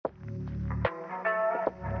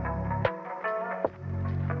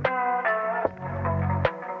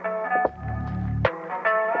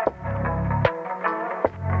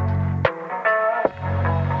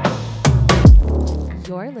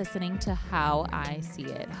You're listening to How I See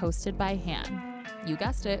It, hosted by Han. You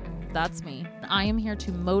guessed it, that's me. I am here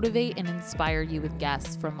to motivate and inspire you with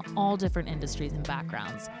guests from all different industries and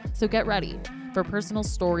backgrounds. So get ready for personal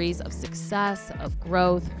stories of success, of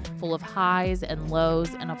growth, full of highs and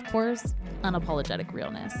lows, and of course, unapologetic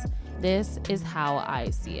realness. This is How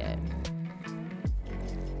I See It.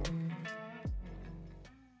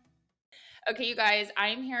 Okay, you guys, I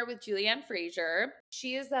am here with Julianne Fraser.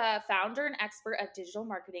 She is the founder and expert at digital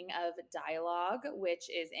marketing of Dialogue, which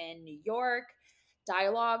is in New York.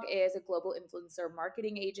 Dialogue is a global influencer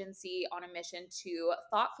marketing agency on a mission to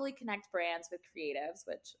thoughtfully connect brands with creatives,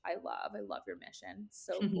 which I love. I love your mission. It's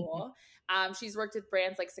so cool. She's worked with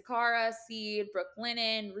brands like Sakara, Seed,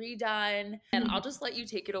 Brooklinen, Redone, and I'll just let you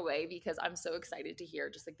take it away because I'm so excited to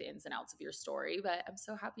hear just like the ins and outs of your story, but I'm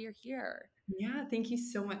so happy you're here. Yeah, thank you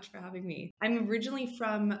so much for having me. I'm originally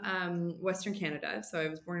from Western Canada. So I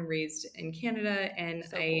was born and raised in Canada, and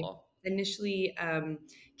So I cool. initially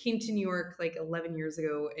came to New York like 11 years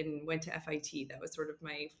ago and went to FIT. That was sort of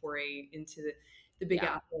my foray into the Big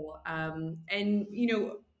Apple. And,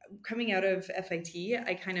 coming out of FIT,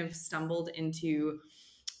 I kind of stumbled into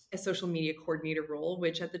a social media coordinator role,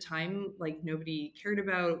 which at the time, like nobody cared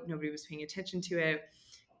about, nobody was paying attention to it.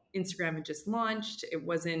 Instagram had just launched. It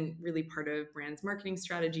wasn't really part of brands' marketing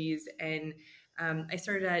strategies. And I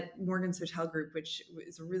started at Morgan's Hotel Group, which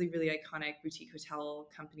is a really, really iconic boutique hotel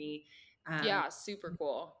company. Yeah, super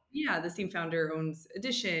cool. Yeah, the same founder owns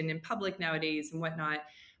Edition and Public nowadays and whatnot.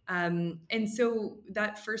 And so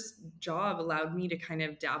that first job allowed me to kind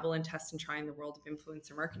of dabble and test and try in the world of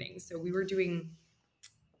influencer marketing. So we were doing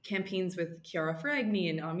campaigns with Chiara Ferragni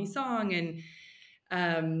and Ami Song and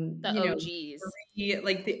The OGs.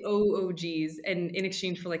 like the OOGs, and in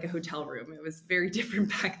exchange for like a hotel room. It was very different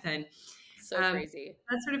back then. So crazy.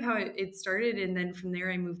 That's sort of how it started. And then from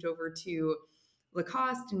there, I moved over to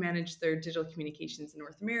Lacoste and managed their digital communications in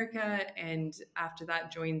North America. And after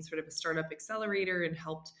that, joined sort of a startup accelerator and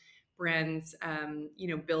helped brands,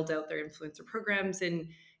 build out their influencer programs. And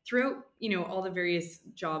throughout, all the various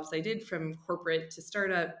jobs I did from corporate to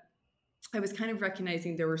startup, I was kind of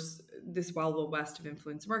recognizing there was this wild west of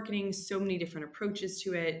influence marketing, so many different approaches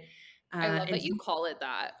to it. I love And that you call it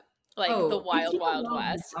that. Like the it's wild, like a wild wild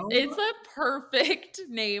west. now. It's a perfect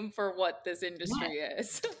name for what this Yeah. industry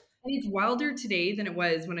is. And it's wilder today than it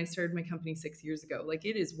was when I started my company 6 years ago. Like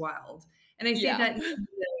it is wild. And I say Yeah. that,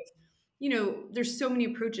 there's so many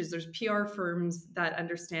approaches. There's PR firms that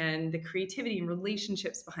understand the creativity and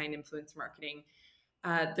relationships behind influence marketing.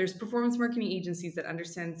 There's performance marketing agencies that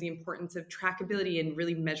understands the importance of trackability and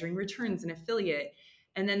really measuring returns and affiliate.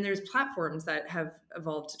 And then there's platforms that have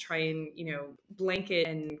evolved to try and, blanket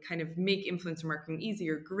and kind of make influencer marketing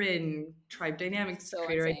easier. Grin, Tribe Dynamics, So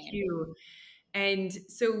Creator insane. IQ. And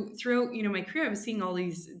so throughout, my career, I was seeing all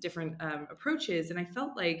these different approaches, and I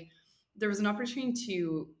felt like there was an opportunity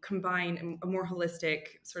to combine a more holistic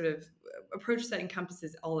sort of approach that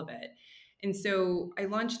encompasses all of it. And so I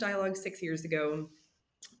launched Dialogue 6 years ago.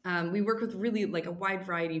 We work with really like a wide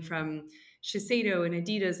variety from Shiseido and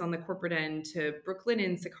Adidas on the corporate end to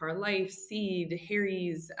Brooklinen, Sakara Life, Seed,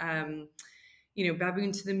 Harry's,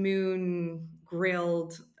 Baboon to the Moon,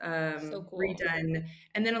 Grilled, So cool. Redone,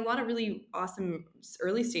 and then a lot of really awesome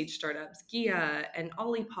early stage startups, Gia and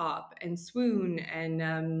Olipop and Swoon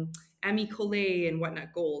and Ami Collet and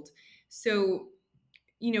Whatnot Gold. So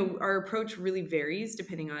our approach really varies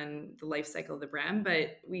depending on the life cycle of the brand,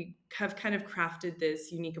 but we have kind of crafted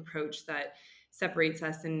this unique approach that separates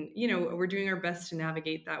us. And, we're doing our best to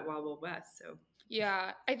navigate that wild west. So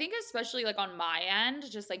Yeah, I think especially like on my end,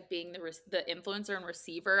 just like being the influencer and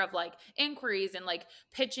receiver of like inquiries and like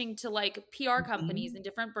pitching to like PR companies and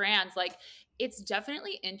different brands, like it's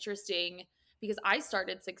definitely interesting because I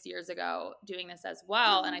started 6 years ago doing this as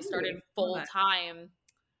well, and I started full time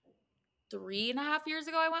 3.5 years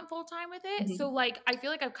ago. I went full time with it. So like I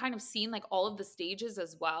feel like I've kind of seen like all of the stages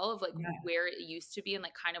as well of like where it used to be and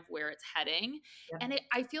like kind of where it's heading. And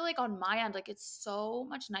I feel like on my end, like it's so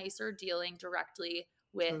much nicer dealing directly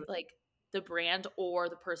with like the brand or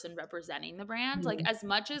the person representing the brand. Like as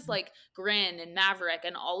much as like Grin and Maverick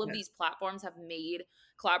and all of these platforms have made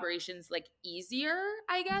collaborations like easier,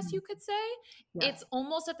 I guess you could say, it's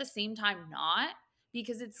almost at the same time not,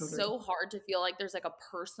 because it's so hard to feel like there's like a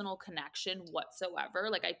personal connection whatsoever.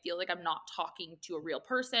 Like I feel like I'm not talking to a real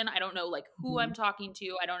person. I don't know like who I'm talking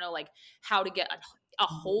to. I don't know like how to get a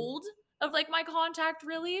hold of like my contact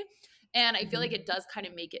really. And I feel like it does kind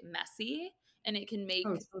of make it messy, and it can make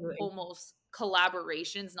almost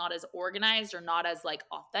collaborations not as organized or not as like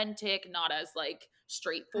authentic, not as like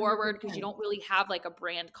straightforward, because you don't really have like a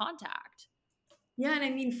brand contact. Yeah, and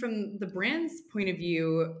I mean, from the brand's point of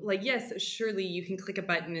view, like, yes, surely you can click a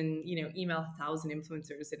button and, email 1,000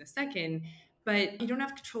 influencers in a second, but you don't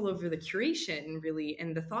have control over the curation really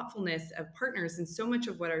and the thoughtfulness of partners. And so much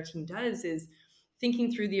of what our team does is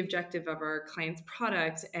thinking through the objective of our client's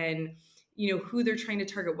product and, who they're trying to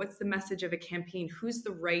target. What's the message of a campaign? Who's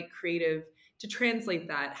the right creative to translate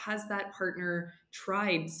that? Has that partner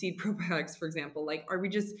tried seed probiotics, for example? Like, are we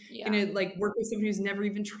just Yeah. gonna like work with someone who's never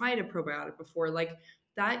even tried a probiotic before? Like,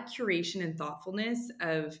 that curation and thoughtfulness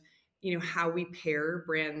of how we pair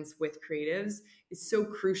brands with creatives is so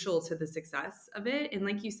crucial to the success of it. And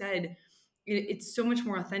like you said, it's so much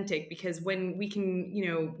more authentic because when we can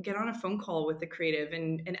get on a phone call with the creative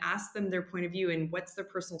and ask them their point of view and what's their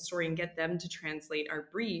personal story and get them to translate our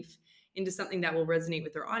brief into something that will resonate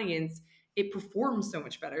with their audience, it performs so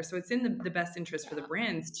much better. So it's in the best interest for the Yeah.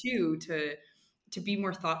 brands too to be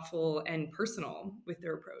more thoughtful and personal with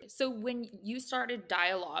their approach. So when you started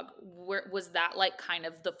Dialogue, where was that like kind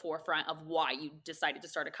of the forefront of why you decided to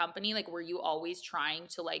start a company? Like, were you always trying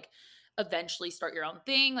to like eventually start your own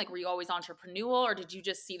thing? Like, were you always entrepreneurial, or did you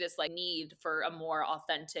just see this like need for a more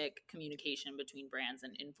authentic communication between brands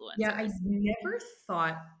and Yeah, I influencers? never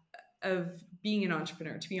thought of being an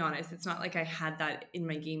entrepreneur, to be honest. It's not like I had that in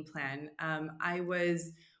my game plan. I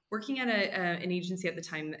was working at an agency at the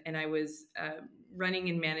time, and I was running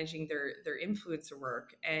and managing their influencer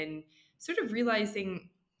work, and sort of realizing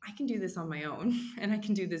I can do this on my own, and I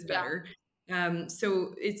can do this Yeah. better.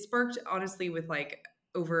 So it sparked honestly with like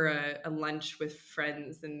over a lunch with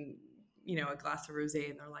friends and a glass of rosé,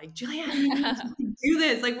 and they're like, "Julianne, you can do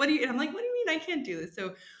this. Like, what do you?" And I'm like, "What do you mean I can't do this?"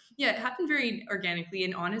 So yeah, it happened very organically.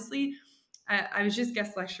 And honestly, I was just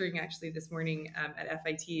guest lecturing actually this morning at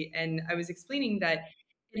FIT, and I was explaining that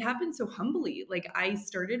it happened so humbly. Like, I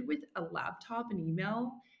started with a laptop and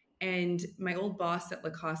email, and my old boss at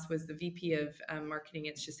Lacoste was the VP of marketing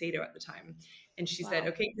at Shiseido at the time. And she said, Wow.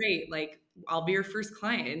 "Okay, great. Like, I'll be your first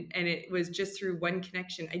client." And it was just through one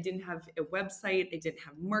connection. I didn't have a website, I didn't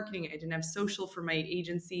have marketing, I didn't have social for my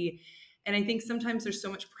agency. And I think sometimes there's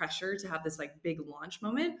so much pressure to have this like big launch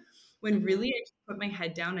moment when Hmm. really I just put my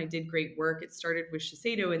head down. I did great work. It started with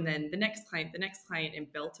Shiseido and then the next client,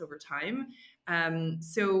 and built over time.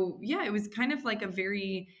 So yeah, it was kind of like a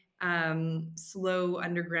very slow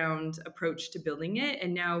underground approach to building it.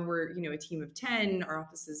 And now we're, a team of 10. Our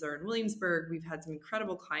offices are in Williamsburg. We've had some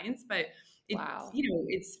incredible clients, but Wow.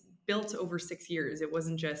 it's built over 6 years. It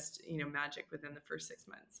wasn't just, magic within the first 6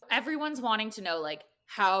 months. Everyone's wanting to know like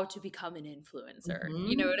how to become an influencer.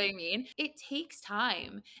 You know Mm-hmm. what I mean? It takes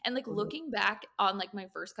time. And like looking back on like my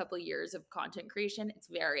first couple of years of content creation, it's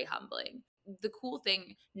very humbling. The cool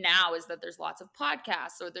thing now is that there's lots of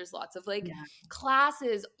podcasts or there's lots of like Yeah.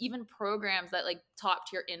 classes, even programs that like top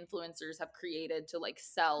tier influencers have created to like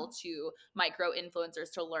sell to micro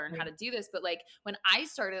influencers to learn how Right. to do this. But like when I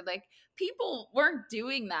started, like people weren't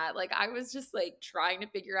doing that. Like I was just like trying to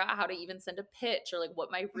figure out how to even send a pitch or like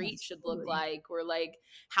what my reach Yes, should look totally. like or like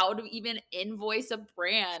how to even invoice a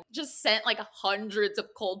brand. Just sent like hundreds of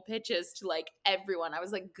cold pitches to like everyone. I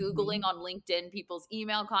was like Googling Mhm. on LinkedIn people's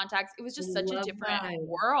email contacts. It was I just such a love different that.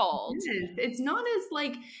 world. Yes, it's not as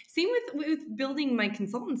like same with building my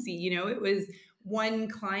consultancy, it was one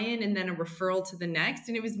client and then a referral to the next,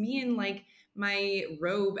 and it was me in like my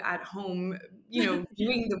robe at home, doing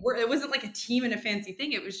the work. It wasn't like a team and a fancy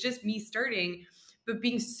thing. It was just me starting, but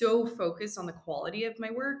being so focused on the quality of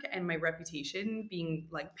my work and my reputation being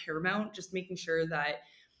like paramount, just making sure that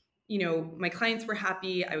my clients were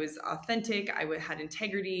happy. I was authentic. Had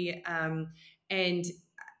integrity, and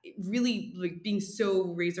really like being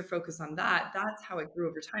so razor focused on that. That's how it grew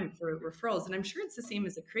over time for referrals. And I'm sure it's the same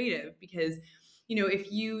as a creative because,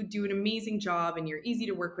 if you do an amazing job and you're easy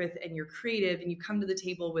to work with and you're creative and you come to the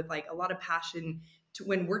table with like a lot of passion to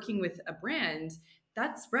when working with a brand,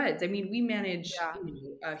 that spreads. I mean, we manage Yeah.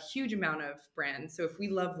 a huge amount of brands. So if we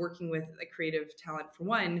love working with a creative talent for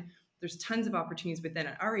one, there's tons of opportunities within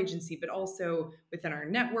our agency, but also within our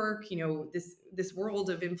network. This world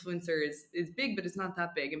of influencers is big, but it's not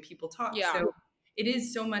that big, and people talk. Yeah. So it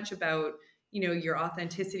is so much about your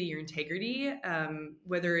authenticity, your integrity,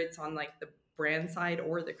 whether it's on like the brand side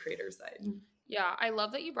or the creator side. Yeah, I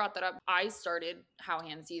love that you brought that up. I started How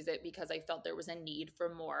Hand Sees It because I felt there was a need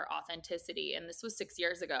for more authenticity. And this was 6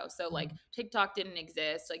 years ago. So, like, Mhm. TikTok didn't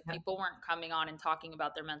exist. Like, Yeah. people weren't coming on and talking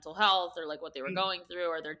about their mental health or like what they were Right. going through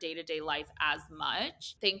or their day to day life as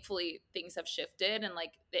much. Thankfully, things have shifted and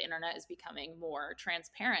like the internet is becoming more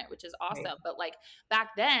transparent, which is Right. awesome. But like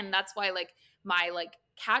back then, that's why like my like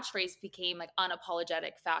catchphrase became like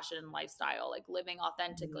unapologetic fashion and lifestyle, like living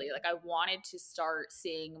authentically. Mhm. Like I wanted to start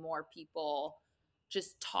seeing more people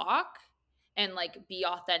just talk and like be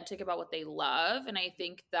authentic about what they love. And I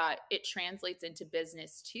think that it translates into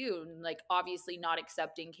business too. Like obviously not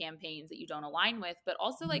accepting campaigns that you don't align with, but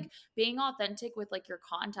also Mhm. like being authentic with like your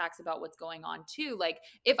contacts about what's going on too. Like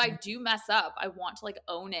if I Yeah. do mess up, I want to like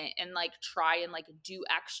own it and like try and like do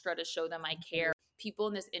extra to show them I care. People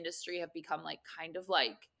in this industry have become like kind of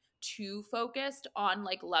like too focused on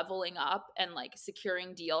like leveling up and like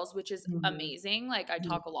securing deals, which is Mhm. amazing. Like I Mhm.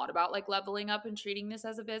 talk a lot about like leveling up and treating this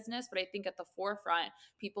as a business, but I think at the forefront,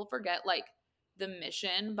 people forget like the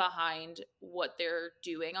mission behind what they're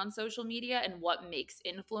doing on social media and what makes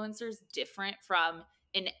influencers different from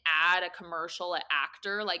an ad, a commercial, an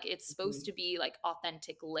actor. Like it's supposed Mhm. to be like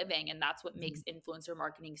authentic living. And that's what makes Mhm. influencer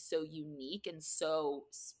marketing so unique and so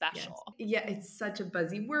Yes. special. Yeah, it's such a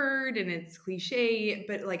buzzy word and it's cliche,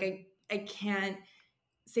 but like I can't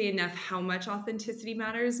say enough how much authenticity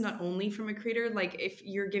matters, not only from a creator. Like if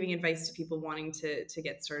you're giving advice to people wanting to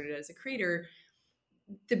get started as a creator,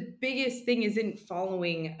 the biggest thing isn't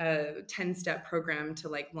following a 10-step program to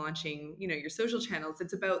like launching, your social channels.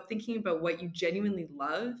 It's about thinking about what you genuinely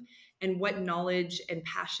love and what knowledge and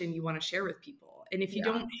passion you want to share with people. And if you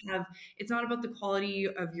Yeah. don't have, it's not about the quality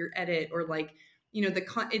of your edit or like,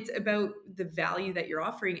 it's about the value that you're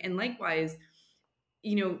offering. And likewise,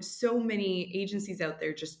 so many agencies out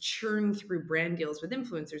there just churn through brand deals with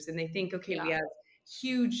influencers and they think, okay, we Yeah. have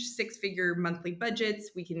huge 6-figure monthly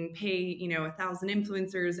budgets. We can pay, 1,000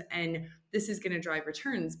 influencers and this is going to drive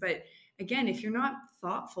returns. But again, if you're not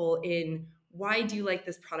thoughtful in why do you like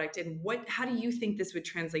this product and how do you think this would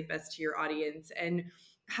translate best to your audience? And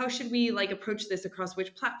how should we like approach this across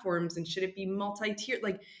which platforms? And should it be multi-tiered?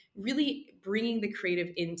 Like really bringing the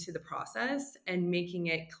creative into the process and making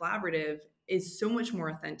it collaborative is so much more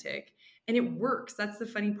authentic and it works. That's the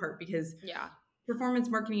funny part because Yeah. performance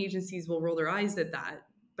marketing agencies will roll their eyes at that,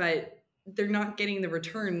 but they're not getting the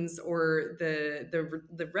returns or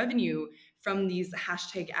the revenue from these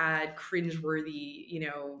hashtag ad cringeworthy,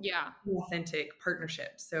 Yeah. authentic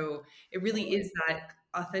partnerships. So it really Totally. is that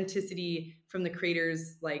authenticity from the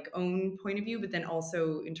creator's like own point of view, but then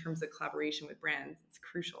also in terms of collaboration with brands, it's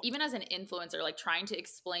crucial. Even as an influencer, like trying to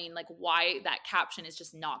explain like why that caption is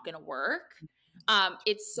just not going to work.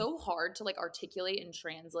 It's so hard to like articulate and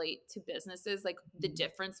translate to businesses like the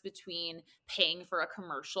difference between paying for a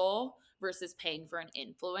commercial versus paying for an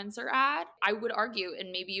influencer ad. I would argue,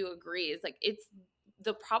 and maybe you agree, is like it's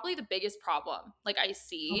the probably the biggest problem like I Oh,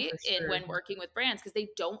 see for in sure. when working with brands because they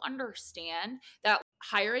don't understand that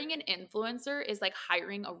hiring an influencer is like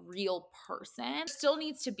hiring a real person. There still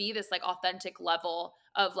needs to be this like authentic level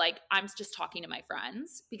of like I'm just talking to my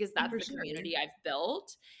friends because Oh, that's for the sure. community I've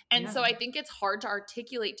built. And Yeah. so I think it's hard to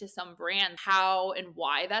articulate to some brands how and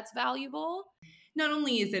why that's valuable. Not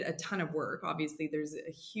only is it a ton of work, obviously there's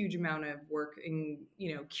a huge amount of work in,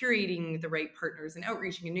 curating the right partners and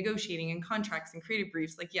outreaching and negotiating and contracts and creative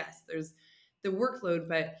briefs. Like, yes, there's the workload,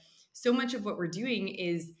 but so much of what we're doing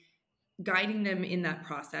is guiding them in that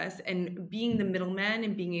process and being the middleman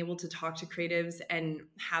and being able to talk to creatives and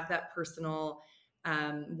have that personal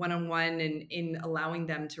one-on-one and in allowing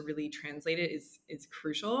them to really translate it is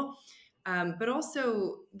crucial. But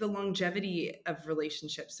also the longevity of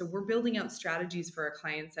relationships. So we're building out strategies for our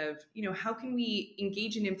clients of, how can we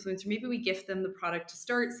engage an influencer? Maybe we gift them the product to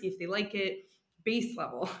start, see if they like it, base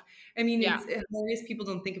level. I mean, Yeah. it's hilarious. People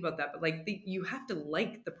don't think about that, but like you have to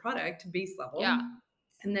like the product base Yeah. level.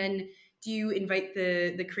 And then do you invite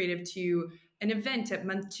the creative to an event at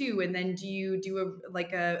month 2? And then do you do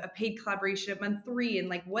a paid collaboration at month 3? And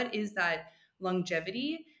like, what is that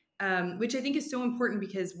longevity? Which I think is so important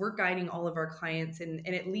because we're guiding all of our clients and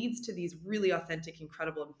it leads to these really authentic,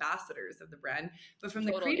 incredible ambassadors of the brand. But from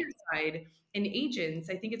the creator Totally. side and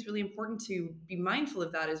agents, I think it's really important to be mindful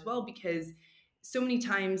of that as well because so many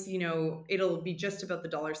times, it'll be just about the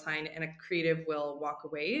dollar sign and a creative will walk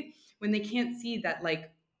away when they can't see that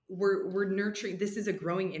like we're nurturing. This is a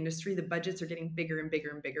growing industry. The budgets are getting bigger and bigger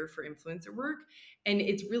and bigger for influencer work, and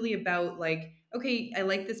it's really about like, okay, I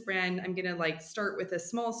like this brand. I'm gonna like start with a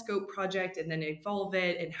small scope project and then evolve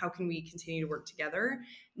it, and how can we continue to work together?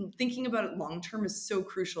 Thinking about it long term is so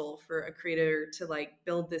crucial for a creator to like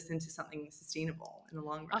build this into something sustainable in the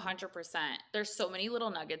long run. 100%. There's so many little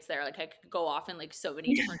nuggets there. Like I could go off in like so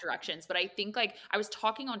many different directions, but I think like I was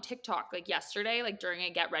talking on TikTok like yesterday, like during a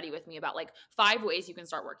get ready with me about like 5 ways you can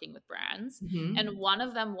start working with brands. And Mhm. one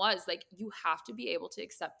of them was like you have to be able to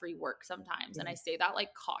accept free work sometimes. And Yeah. I say that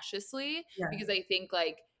like cautiously Yeah. because I think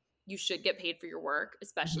like you should get paid for your work,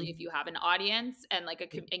 especially if Mhm. you have an audience and like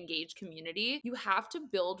a engaged community. You have to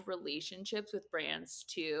build relationships with brands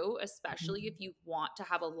too, especially Mhm. if you want to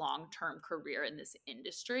have a long-term career in this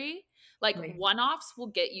industry. Like Right. one-offs will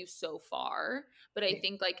get you so far, but I Right.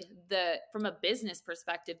 think like the from a business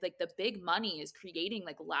perspective, like the big money is creating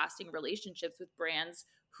like lasting relationships with brands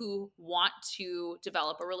who want to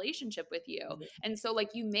develop a relationship with you. And so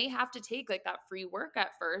like you may have to take like that free work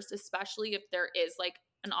at first, especially if there is like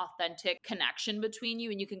an authentic connection between you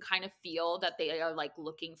and you can kind of feel that they are like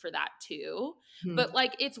looking for that too. But Mhm.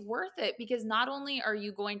 like it's worth it because not only are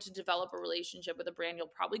you going to develop a relationship with a brand you'll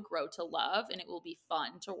probably grow to love and it will be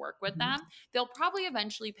fun to work with Mhm. them, they'll probably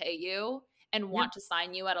eventually pay you and Yep. want to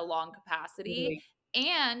sign you at a long capacity. Totally.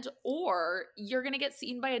 And or you're going to get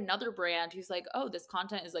seen by another brand who's like, "Oh, this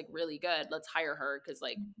content is like really good. Let's hire her cuz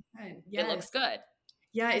like it looks Yes. good."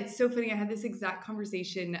 Yeah, it's so funny. I had this exact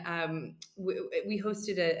conversation. We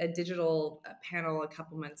hosted a digital panel a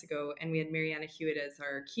couple months ago, and we had Mariana Hewitt as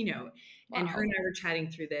our keynote. And her and Wow. I were chatting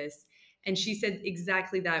through this, and she said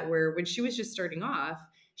exactly that. Where when she was just starting off,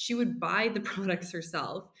 she would buy the products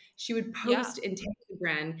herself. She would Yeah. post and tag the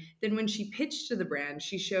brand. Then when she pitched to the brand,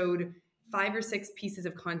 she showed 5 or 6 pieces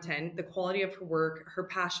of content, the quality of her work, her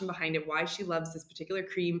passion behind it, why she loves this particular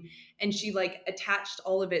cream, and she like attached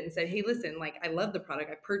all of it and said, "Hey, listen, like I love the product,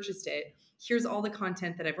 I purchased it, here's all the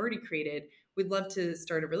content that I've already created, we'd love to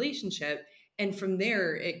start a relationship." And from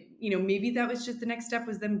there, it, maybe that was just the next step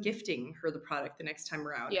was them gifting her the product the next time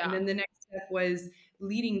around, and Yeah. then the next step was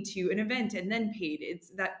leading to an event and then paid.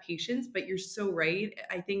 It's that patience. But you're so right.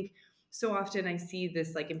 I think so often I see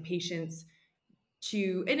this like impatience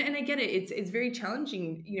to, and I get it, it's very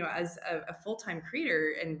challenging, as a full-time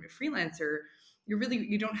creator and freelancer.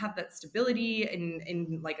 You don't have that stability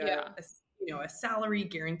and like Yeah. a salary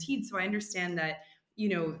guaranteed. So I understand that, you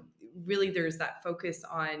know really there's that focus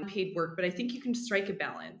on paid work, but I think you can strike a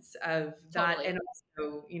balance of that Totally. and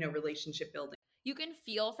also, relationship building. You can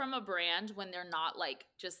feel from a brand when they're not like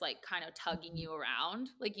just like kind of tugging Mhm. you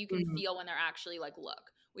around. Like you can Mhm. feel when they're actually like,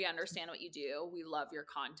 look, we understand what you do. We love your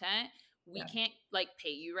content. We Yeah. can't like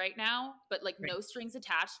pay you right now, but like Right. no strings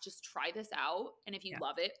attached. Just try this out. And if you Yeah.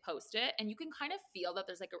 love it, post it. And you can kind of feel that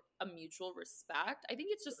there's like a mutual respect. I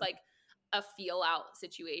think it's just like a feel out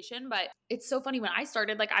situation. But it's so funny when I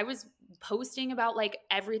started, like I was posting about like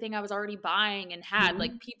everything I was already buying and had.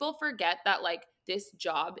 Like Mhm. people forget that like this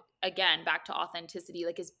job, again, back to authenticity,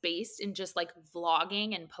 like is based in just like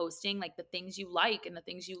vlogging and posting like the things you like and the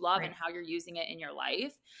things you love Right. and how you're using it in your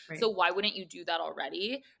life. So Right. why wouldn't you do that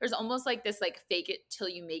already? There's almost like this like fake it till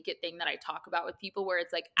you make it thing that I talk about with people where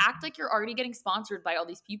it's like act like you're already getting sponsored by all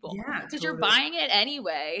these people Yeah, because you're totally. buying it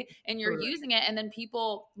anyway and you're Totally. using it. And then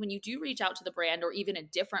people, when you do reach out to the brand or even a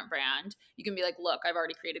different brand, you can be like, look, I've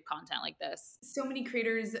already created content like this. So many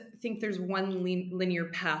creators think there's one linear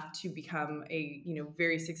path to become a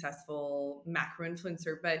very successful macro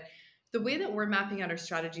influencer, but the way that we're mapping out our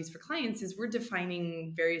strategies for clients is we're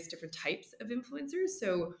defining various different types of influencers.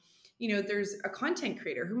 So there's a content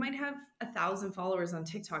creator who might have 1,000 followers on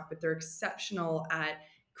TikTok, but they're exceptional at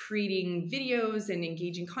creating videos and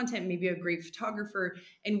engaging content, maybe a great photographer,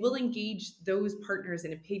 and we'll engage those partners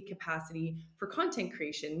in a paid capacity for content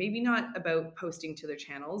creation. Maybe not about posting to their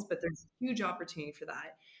channels, but there's a huge opportunity for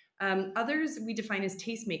that. Others we define as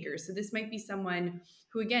tastemakers. So this might be someone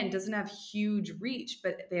who, again, doesn't have huge reach,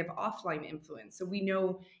 but they have offline influence. So we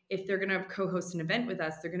know if they're going to co-host an event with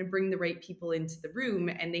us, they're going to bring the right people into the room,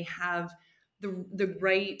 and they have the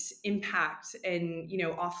right impact and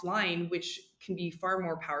offline, which can be far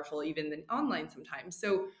more powerful even than online sometimes.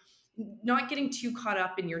 So not getting too caught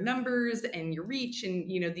up in your numbers and your reach and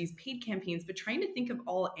these paid campaigns, but trying to think of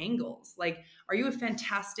all angles. Like, are you a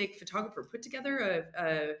fantastic photographer? Put together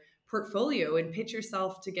a portfolio and pitch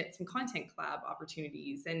yourself to get some content collab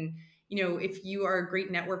opportunities. And if you are a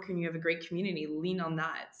great networker and you have a great community, lean on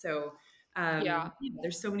that. So Yeah.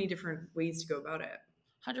 there's so many different ways to go about it.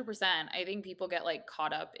 100%. I think people get like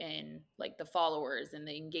caught up in like the followers and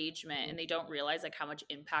the engagement and they don't realize like how much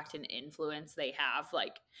impact and influence they have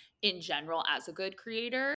like in general as a good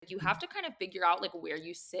creator. You have to kind of figure out like where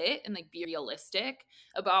you sit and like be realistic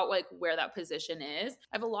about like where that position is.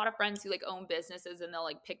 I have a lot of friends who like own businesses and they'll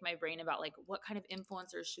like pick my brain about like what kind of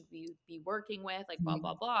influencers should we be working with, like blah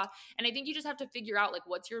blah Mhm. blah. And I think you just have to figure out like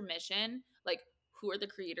what's your mission, like who are the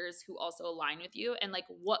creators who also align with you and like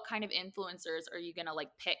what kind of influencers are you going to like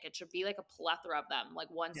pick. It should be like a plethora of them,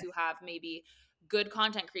 like ones Yes. who have maybe good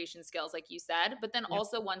content creation skills like you said, but then Yep.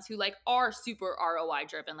 also ones who like are super ROI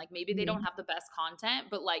driven, like maybe they don't Mhm. have the best content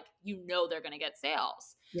but like they're going to get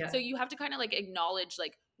sales. So Yeah. you have to kind of like acknowledge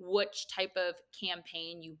like which type of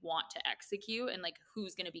campaign you want to execute and like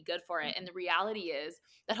who's going to be good for it. And the reality is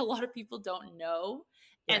that a lot of people don't know,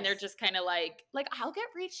 and they're Yes. just kind of like I'll get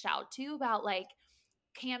reached out to about like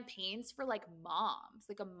campaigns for like moms,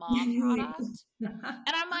 like a mom product. And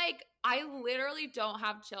I'm like, I literally don't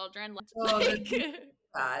have children. Oh, that's Like,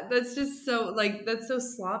 bad. That's just so, like, that's so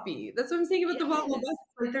sloppy. That's what I'm saying about the Wild Wild yes, West.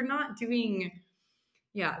 Like, they're not doing,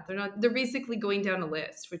 yeah, they're basically going down a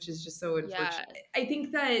list, which is just so unfortunate. yes, I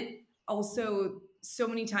think that also so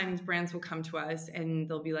many times brands will come to us and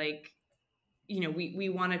they'll be like, we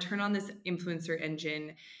want to turn on this influencer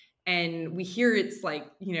engine, and we hear it's like,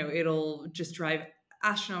 it'll just drive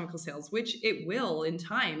astronomical sales, which it will in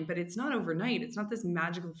time, but it's not overnight. It's not this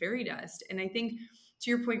magical fairy dust. And I think, to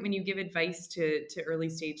your point, when you give advice to early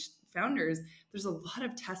stage founders, there's a lot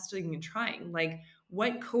of testing and trying. Like,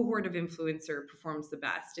 what cohort of influencer performs the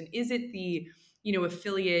best? And is it the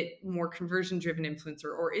affiliate, more conversion driven influencer,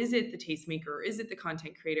 or is it the tastemaker, or is it the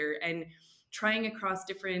content creator? And trying across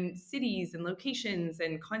different cities and locations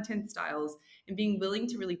and content styles, and being willing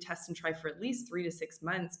to really test and try for at least 3 to 6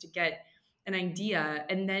 months to get an idea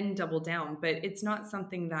and then double down. But it's not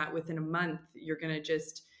something that within a month you're going to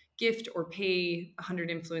just gift or pay 100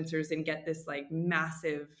 influencers and get this like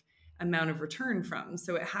massive amount of return from.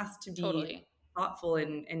 So it has to be totally. thoughtful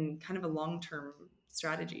and kind of a long-term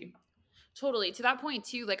strategy. Totally. To that point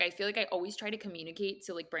too, like I feel like I always try to communicate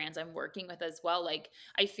to like brands I'm working with as well. Like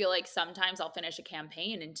I feel like sometimes I'll finish a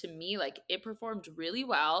campaign and to me like it performed really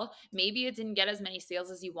well. Maybe it didn't get as many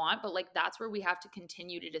sales as you want, but like that's where we have to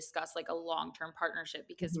continue to discuss like a long-term partnership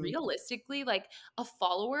because Mhm. realistically like a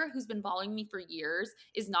follower who's been following me for years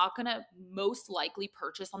is not going to most likely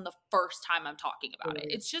purchase on the first time I'm talking about it.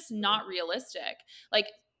 Totally. It's just not realistic. Like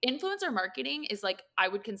influencer marketing is like I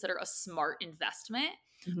would consider a smart investment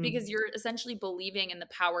because Mhm. you're essentially believing in the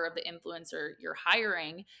power of the influencer you're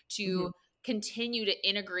hiring Mhm. to continue to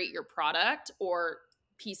integrate your product or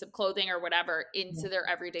piece of clothing or whatever Yeah. into their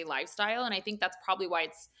everyday lifestyle. And I think that's probably why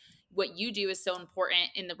it's what you do is so important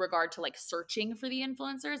in the regard to like searching for the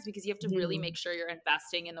influencers because you have to really Mhm. make sure you're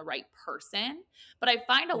investing in the right person. But I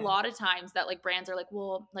find a Yeah. lot of times that like brands are like,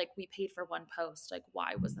 well, like we paid for one post. Like,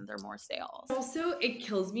 why wasn't there more sales? Also, it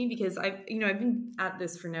kills me because I've been at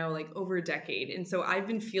this for now like over a decade. And so I've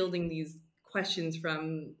been fielding these questions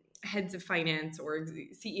from heads of finance or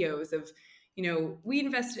CEOs of, we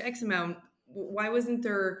invested X amount. Why wasn't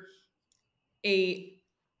there a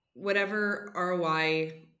whatever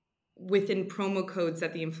ROI within promo codes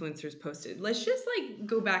that the influencers posted? Let's just like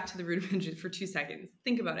go back to the rudimentary for 2 seconds.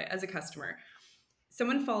 Think about it as a customer.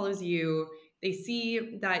 Someone follows you, they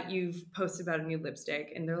see that you've posted about a new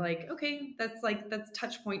lipstick, and they're like, okay, that's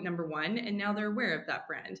touch point number one, and now they're aware of that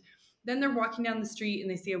brand. Then they're walking down the street and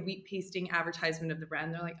they see a wheat pasting advertisement of the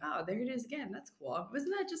brand. They're like, oh, there it is again. That's cool.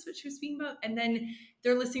 Wasn't that just what she was speaking about? And then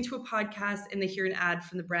they're listening to a podcast and they hear an ad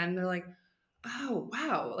from the brand. And they're like, oh,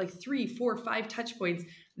 wow, like 3, 4, 5 touch points.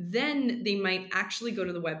 Then they might actually go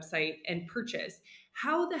to the website and purchase.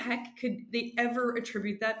 How the heck could they ever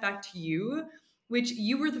attribute that back to you? Which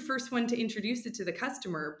you were the first one to introduce it to the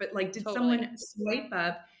customer, but like, did Totally. someone swipe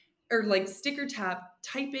up or like sticker tap,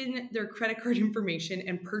 type in their credit card information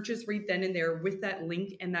and purchase right then and there with that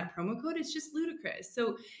link and that promo code? It's just ludicrous.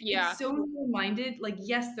 So it's Yeah, so minded. Like,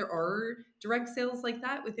 yes, there are direct sales like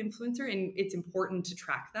that with influencer, and it's important to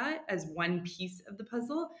track that as one piece of the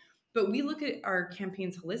puzzle. But we look at our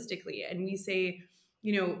campaigns holistically and we say,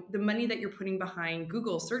 the money that you're putting behind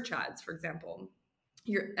Google search ads, for example,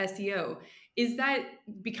 your SEO, is that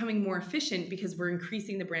becoming more efficient because we're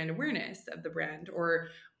increasing the brand awareness of the brand? Or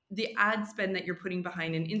the ad spend that you're putting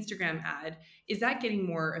behind an Instagram ad, is that getting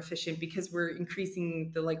more efficient because we're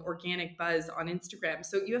increasing the like organic buzz on Instagram?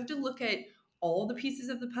 So you have to look at all the pieces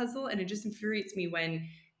of the puzzle, and it just infuriates me when,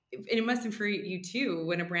 and it must infuriate you too,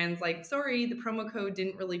 when a brand's like, sorry, the promo code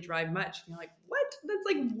didn't really drive much, and you're like, what? That's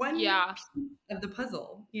like one yeah. piece of the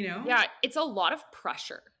puzzle. Yeah, it's a lot of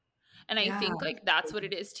pressure. And I Yeah. think like that's what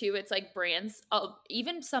it is too. It's like brands,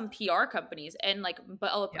 even some PR companies, and like, but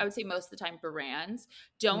I Yeah. would say most of the time brands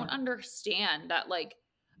Yeah. don't understand that like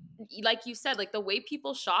you said, like the way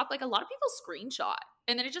people shop, like a lot of people screenshot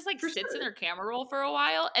and then it just like For sits in sure. their camera roll for a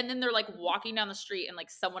while and then they're like walking down the street and like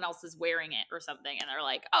someone else is wearing it or something and they're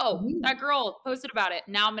like, "Oh, that Mhm. girl posted about it.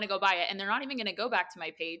 Now I'm going to go buy it." And they're not even going to go back to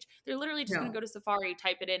my page. They're literally just going to No. go to Safari,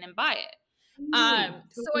 type it in and buy it. Totally.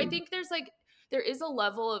 So I Totally. think there is a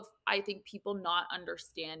level of I think people not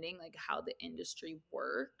understanding like how the industry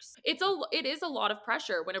works. It is a lot of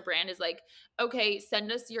pressure when a brand is like, okay, send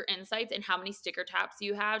us your insights and how many sticker taps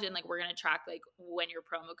you have, and like we're gonna track like when your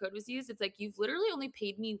promo code was used. It's like you've literally only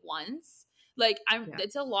paid me once. Like I'm Yeah.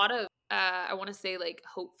 it's a lot of I want to say like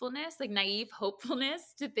hopefulness, like naive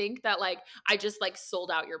hopefulness to think that like I just like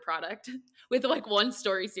sold out your product with like one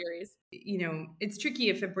story series. It's tricky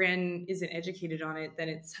if a brand isn't educated on it, then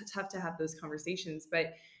it's tough to have those conversations.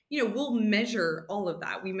 But, we'll measure all of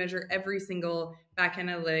that. We measure every single back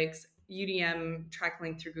analytics, UDM, track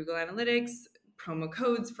link through Google Analytics, promo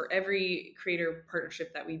codes for every creator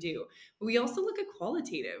partnership that we do. But we also look at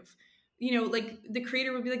qualitative. Like the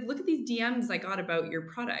creator would be like, look at these DMs I got about your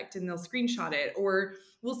product, and they'll screenshot it. Or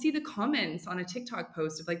we'll see the comments on a TikTok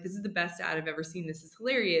post of like, this is the best ad I've ever seen. This is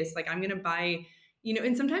hilarious. Like, I'm going to buy,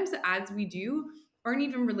 and sometimes the ads we do aren't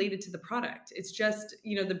even related to the product. It's just,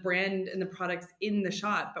 the brand and the products in the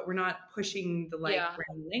shot, but we're not pushing the like Yeah.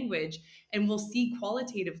 brand language. And we'll see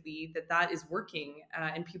qualitatively that is working,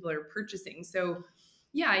 and people are purchasing. So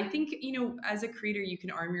yeah, I think, as a creator, you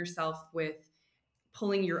can arm yourself with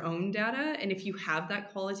pulling your own data. And if you have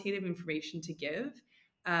that qualitative information to give,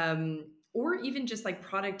 or even just like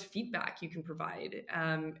product feedback you can provide,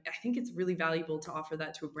 I think it's really valuable to offer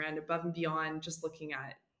that to a brand above and beyond just looking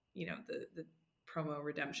at, the promo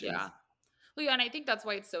redemptions. Yeah. Well, yeah, and I think that's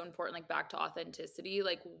why it's so important, like back to authenticity,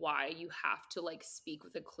 like why you have to like speak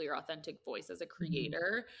with a clear, authentic voice as a Mhm.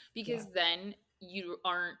 creator, Yeah, because then you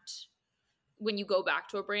aren't when you go back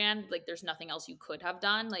to a brand, like there's nothing else you could have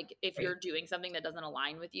done. Like if right. you're doing something that doesn't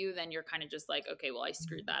align with you, then you're kind of just like, okay, well, I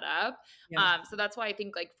screwed Mhm. that up. Yeah. So that's why I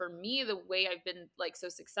think like for me, the way I've been like so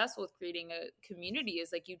successful with creating a community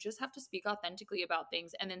is like you just have to speak authentically about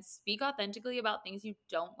things and then speak authentically about things you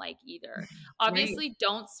don't like either. Right. Obviously,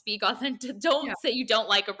 don't speak authentic, Yeah. don't say you don't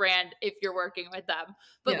like a brand if you're working with them.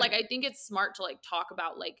 But Yeah. like I think it's smart to like talk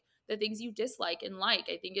about like the things you dislike and like.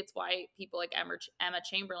 I think it's why people like Emma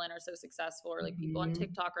Chamberlain are so successful, or like people on Mhm.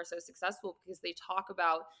 TikTok are so successful because they talk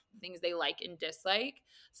about the things they like and dislike.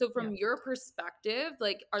 So Yeah. from your perspective,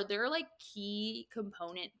 like are there like key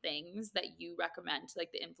component things that you recommend to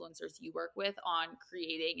like the influencers you work with on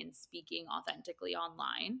creating and speaking authentically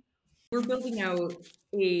online? We're building out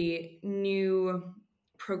a new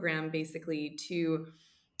program basically to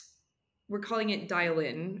we're calling it dial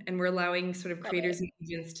in, and we're allowing sort of Love it. creators and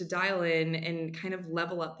agents to dial in and kind of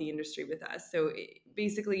level up the industry with us. So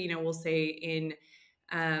basically, we'll say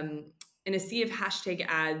um, in a sea of hashtag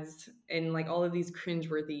ads and like all of these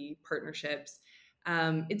cringeworthy partnerships,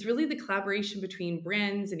 it's really the collaboration between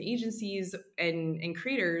brands and agencies and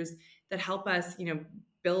creators that help us,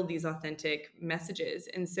 build these authentic messages.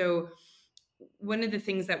 And so one of the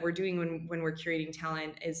things that we're doing when we're curating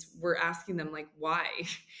talent is we're asking them like why.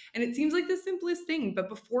 And it seems like the simplest thing, but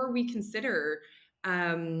before we consider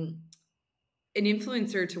an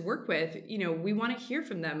influencer to work with, we want to hear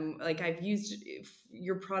from them. Like, I've used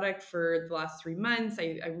your product for the last 3 months.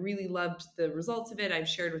 I really loved the results of it. I've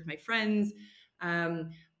shared with my friends.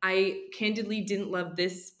 um, I candidly didn't love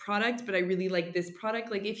this product, but I really like this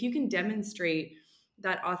product. Like, if you can demonstrate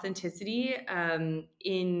that authenticity,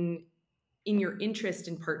 in your interest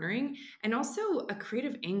in partnering, and also a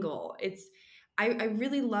creative angle. I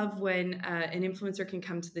really love when an influencer can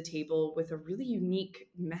come to the table with a really unique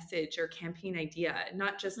message or campaign idea,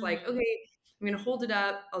 not just like, Mhm. okay, I'm going to hold it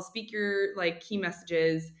up, I'll speak your like key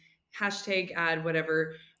messages, hashtag ad,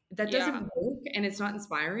 whatever. That doesn't Yeah. work and it's not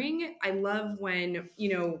inspiring. I love when,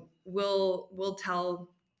 we'll tell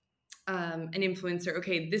an influencer,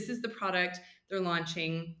 okay, this is the product they're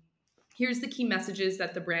launching. Here's the key messages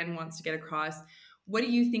that the brand wants to get across. What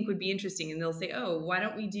do you think would be interesting? And they'll say, oh, why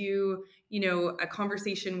don't we do, a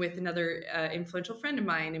conversation with another influential friend of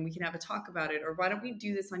mine and we can have a talk about it? Or why don't we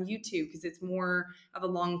do this on YouTube because it's more of a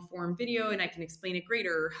long form video and I can explain it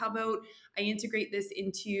greater? Or how about I integrate this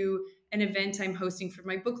into an event I'm hosting for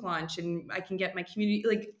my book launch and I can get my community.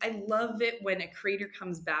 Like, I love it when a creator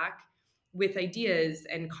comes back with ideas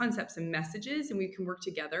and concepts and messages and we can work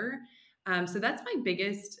together. So that's my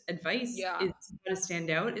biggest advice Yeah. is how to stand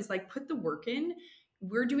out is like put the work in.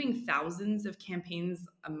 We're doing thousands of campaigns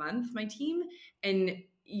a month, my team, and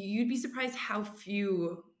you'd be surprised how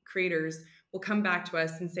few creators will come back to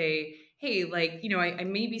us and say, hey, like, I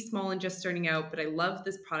may be small and just starting out, but I love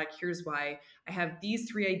this product. Here's why. I have these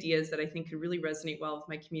 3 ideas that I think could really resonate well with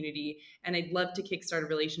my community, and I'd love to kickstart a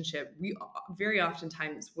relationship. We very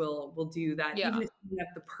oftentimes will do that, even Yeah. if we have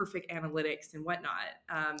the perfect analytics and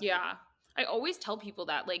whatnot. Yeah. I always tell people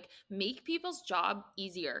that, like, make people's job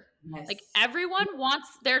easier. Like, Yes. everyone wants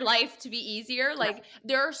their life to be easier. Yeah. Like,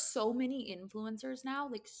 there are so many influencers now,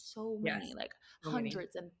 like, so many, Yes. like, So many.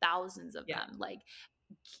 hundreds and thousands of Yeah. them. Like,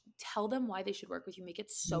 tell them why they should work with you. Make it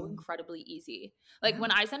so Mhm. incredibly easy. Like, Yeah.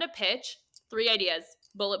 when I send a pitch, 3 ideas,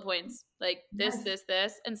 bullet points, like this, Yes. this,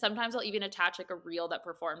 this. And sometimes I'll even attach like a reel that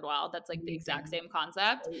performed well. That's like the exact Amazing. same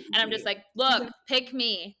concept. So And I'm just easy. like, look, pick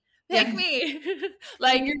me. Pick Yes. me. And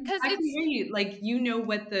Like, you're 'cause exactly it's right. Like, you know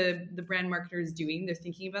what the brand marketer is doing. They're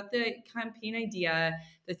thinking about the campaign idea.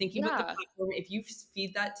 They're thinking about the yeah. platform. If you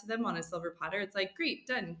feed that to them on a silver platter, it's like, great,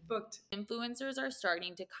 done, booked. Influencers are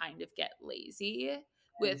starting to kind of get lazy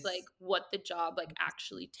with like Yes. what the job like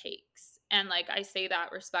actually takes. And like I say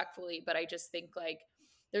that respectfully, but I just think like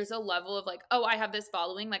there's a level of like, oh, I have this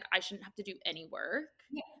following, like I shouldn't have to do any work.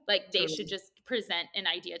 Yeah, Like they should totally. just present an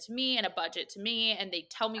idea to me and a budget to me and they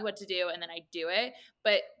tell me what to do and then I do it.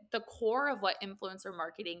 But the core of what influencer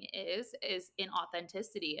marketing is in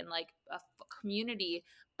authenticity and like a community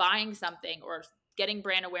buying something or getting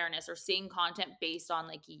brand awareness or seeing content based on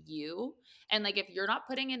like you. And like if you're not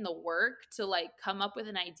putting in the work to like come up with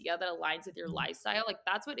an idea that aligns with your Mhm. lifestyle, like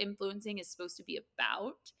that's what influencing is supposed to be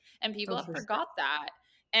about. And people Oh, have for sure. forgot that.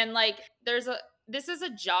 And like this is a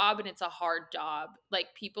job and it's a hard job.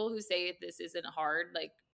 Like people who say this isn't hard,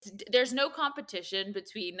 like there's no competition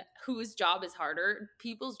between whose job is harder.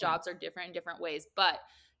 People's Yeah, jobs are different in different ways, but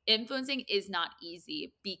influencing is not easy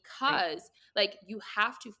right. because like you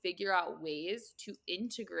have to figure out ways to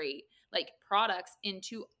integrate like products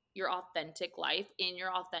into your authentic life in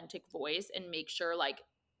your authentic voice and make sure like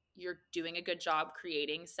you're doing a good job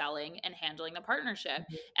creating, selling, and handling the partnership.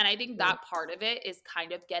 Mhm. And I think Right. that part of it is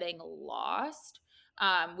kind of getting lost,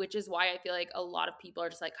 which is why I feel like a lot of people are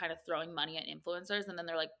just like kind of throwing money at influencers and then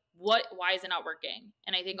they're like, what, why is it not working?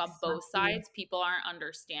 And I think on both Exactly. sides, people aren't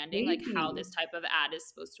understanding like how Maybe. this type of ad is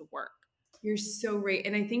supposed to work. You're so right.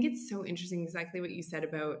 And I think it's so interesting exactly what you said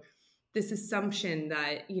about this assumption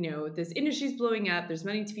that, this industry's blowing up, there's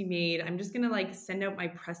money to be made. I'm just going to like send out my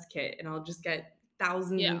press kit and I'll just get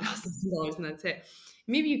thousands and Yeah, thousands of dollars and that's it.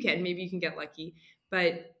 Maybe you can get lucky.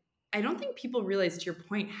 But I don't think people realize, to your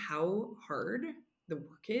point, how hard the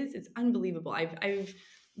work is. It's unbelievable. I've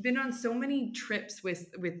been on so many trips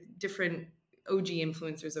with different OG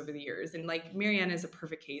influencers over the years. And like Marianne is a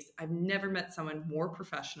perfect case. I've never met someone more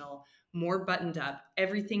professional, more buttoned up.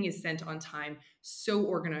 Everything is sent on time, so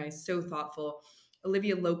organized, so thoughtful.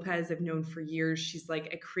 Olivia Lopez, I've known for years. She's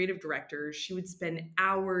like a creative director. She would spend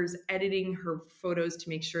hours editing her photos to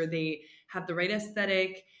make sure they have the right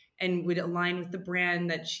aesthetic and would align with the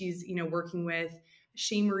brand that she's, working with.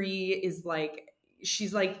 Shea Marie is like,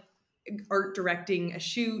 she's like art directing a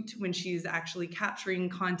shoot when she's actually capturing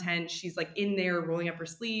content. She's like in there rolling up her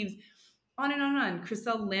sleeves, on and on and on.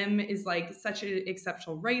 Chriselle Lim is like such an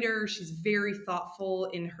exceptional writer. She's very thoughtful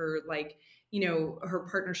in her like, her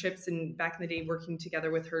partnerships, and back in the day working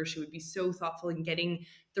together with her, she would be so thoughtful in getting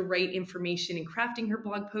the right information and crafting her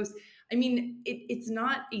blog posts. I mean, it's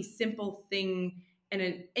not a simple thing.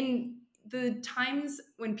 And the times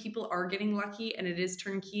when people are getting lucky and it is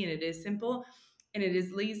turnkey and it is simple and it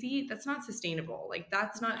is lazy, that's not sustainable. Like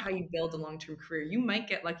that's not how no, you build a long-term career. You might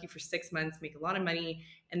get lucky for 6 months, make a lot of money,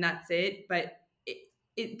 and that's it. But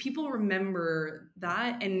people remember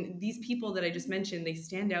that. And these people that I just mentioned, they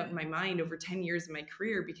stand out in my mind over 10 years of my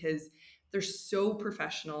career because they're so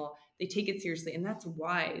professional. They take it seriously. And that's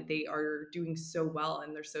why they are doing so well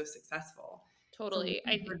and they're so successful. It's a lot totally. of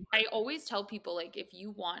hard I work. always tell people like if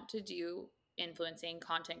you want to do influencing,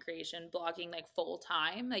 content creation, blogging like full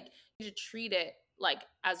time, like you should treat it like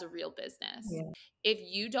as a real business. Yeah. If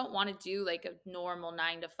you don't want to do like a normal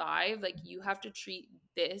 9 to 5, like you have to treat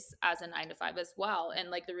this as a 9 to 5 as well.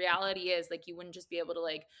 And like the reality is like you wouldn't just be able to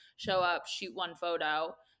like show up, shoot one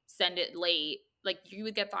photo, send it late, like you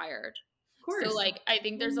would get fired. Of So course. like I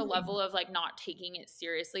think there's a level of like not taking it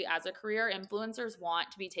seriously as a career. Influencers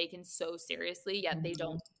want to be taken so seriously, yet they Mhm.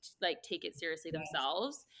 don't like take it seriously Yes.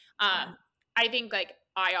 themselves. Yeah. I think like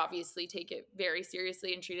I obviously take it very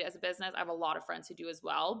seriously and treat it as a business. I have a lot of friends who do as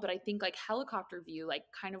well, but I think like helicopter view, like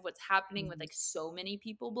kind of what's happening with Mhm. like so many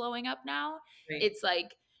people blowing up now, Right. it's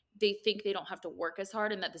like they think they don't have to work as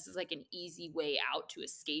hard and that this is like an easy way out to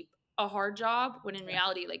escape a hard job when in Yeah.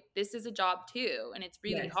 reality like this is a job too and it's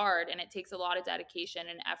really Yes. hard and it takes a lot of dedication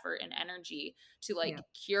and effort and energy to Yeah.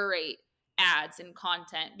 like curate ads and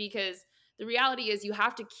content because the reality is you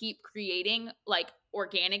have to keep creating like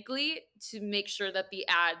organically to make sure that the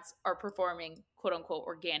ads are performing quote unquote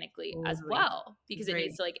organically as Totally. well because That's it right.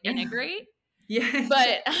 needs to like Yeah. integrate Yes.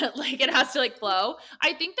 but like it has to like flow.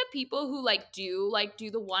 I think the people who like do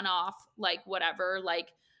the one off like whatever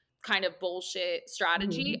like kind of bullshit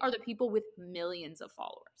strategy Mhm. are the people with millions of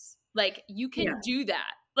followers. Like you Yeah. can do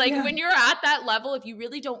that. Like Yeah. when you're at that level, if you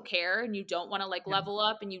really don't care and you don't want to like Yeah. level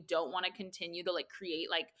up and you don't want to continue to like create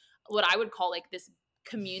like what I would call like this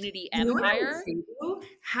community You know what I would empire. say though?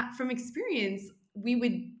 From experience, we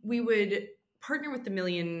would partner with the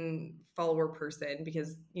million follower person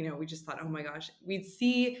because we just thought, oh my gosh, we'd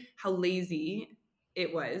see how lazy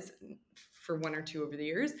it was for one or two over the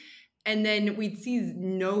years. And then we'd see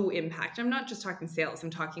no impact. I'm not just talking sales. I'm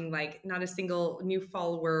talking like not a single new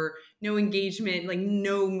follower, no engagement, like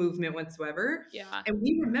no movement whatsoever. Yeah. And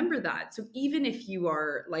we remember that. So even if you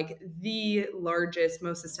are like the largest,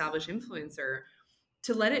 most established influencer,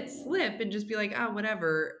 to let it slip and just be like, oh,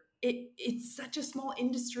 whatever. It's such a small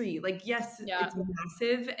industry. Like, yes, Yeah. it's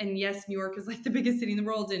massive. And yes, New York is like the biggest city in the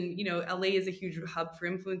world. And, you know, LA is a huge hub for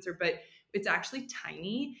influencer, but it's actually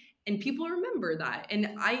tiny. And people remember that.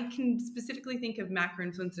 And I can specifically think of macro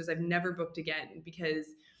influencers I've never booked again because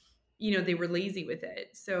you know, they were lazy with it.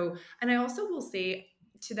 So, and I also will say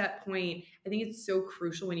to that point, I think it's so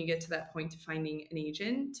crucial when you get to that point to finding an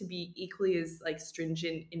agent to be equally as like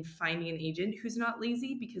stringent in finding an agent who's not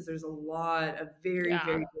lazy, because there's a lot of very, Yeah.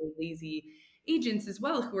 very, very lazy agents as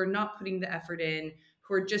well who are not putting the effort in,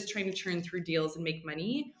 who are just trying to churn through deals and make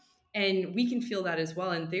money. And we can feel that as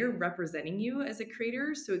well. And they're representing you as a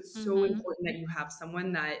creator. So it's so Mhm. important that you have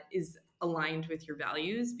someone that is aligned with your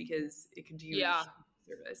values because it can do you a Yeah.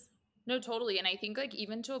 huge service. No, totally. And I think like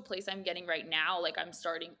even to a place I'm getting right now, like I'm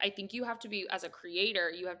starting, I think you have to be, as a creator,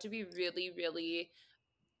 you have to be really, really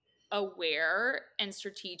aware and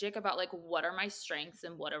strategic about like what are my strengths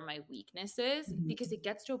and what are my weaknesses, because Mhm. it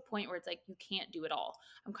gets to a point where it's like you can't do it all.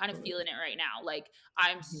 I'm kind of Totally. feeling it right now. Like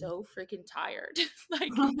I'm Mhm. so freaking tired. Like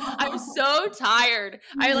I'm so tired.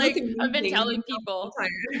 I You look like I've been amazing. You telling don't sound so people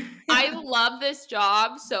tired. I Yeah. love this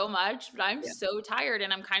job so much, but I'm Yeah. so tired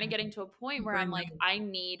and I'm kind of getting to a point where I'm Burn like, out. I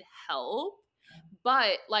need help.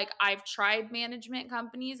 But like I've tried management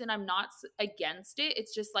companies and I'm not against it.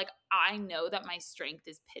 It's just like I know that my strength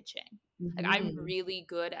is pitching. Like I'm Mhm. really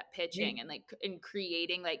good at Right. pitching and like in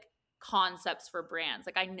creating like concepts for brands.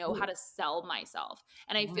 Like I know how Right. to sell myself.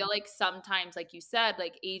 And I Yeah. feel like sometimes like you said,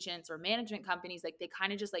 like agents or management companies, like they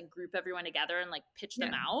kind of just like group everyone together and like pitch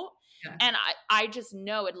them Yeah. out. Yeah. And I just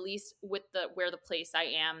know, at least with the where the place I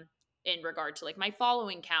am in regard to like my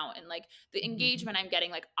following count and like the Mhm. engagement I'm getting,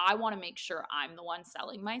 like I want to make sure I'm the one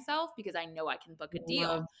selling myself because I know I can book a deal.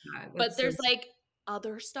 Love that. But That's so there's like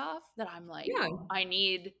other stuff that I'm like, yeah. I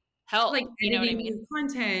need help. Like You know what I editing mean? your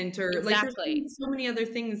content or like there's Exactly. so many other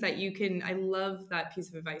things that you can. I love that piece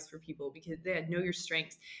of advice for people because they know your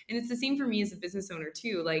strengths. And it's the same for me as a business owner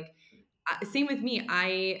too. Like same with me.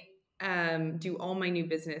 I do all my new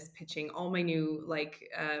business pitching, all my new like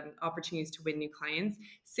opportunities to win new clients.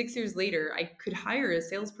 6 years later, I could hire a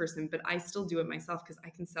salesperson, but I still do it myself because I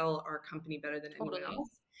can sell our company better than anyone Totally. else.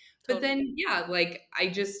 But Totally. then, yeah, like I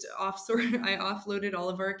just I offloaded all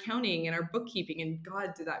of our accounting and our bookkeeping, and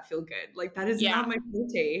God, did that feel good? Like that is Yeah. not my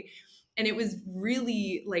forte, and it was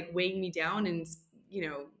really like weighing me down and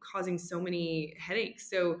causing so many headaches.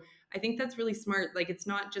 So I think that's really smart. Like it's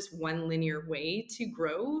not just one linear way to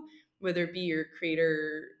grow, whether it be your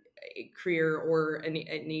creator career or an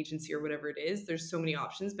agency or whatever it is. There's so many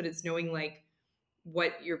options, but it's knowing like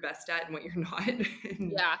what you're best at and what you're not.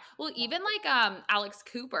 And Yeah. Well, even like Alex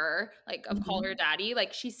Cooper, like of Call Her Mhm. Daddy,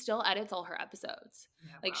 like she still edits all her episodes.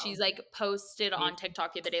 Yeah, Like wow. she's like posted on Amazing.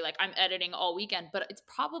 TikTok the other day, like I'm editing all weekend, but it's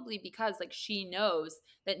probably because like she knows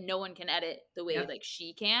that no one can edit the way Yeah. like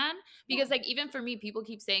she can. Yeah. Because like even for me, people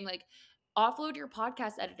keep saying like offload your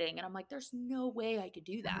podcast editing. And I'm like, there's no way I could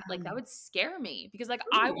do that. Like that would scare me because like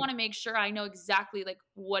I Totally. want to make sure I know exactly like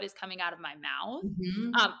what is coming out of my mouth.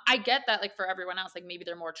 Mhm. I get that, like for everyone else, like maybe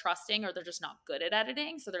they're more trusting or they're just not good at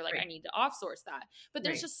editing. So they're like, I Right. need to offsource that. But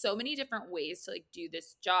there's Right. just so many different ways to like do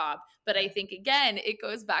this job. But I Yes. think again, it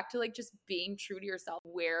goes back to like just being true to yourself.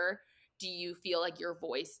 Where do you feel like your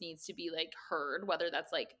voice needs to be like heard, whether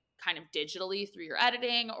that's like kind of digitally through your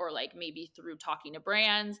editing or like maybe through talking to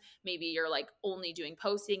brands, maybe you're like only doing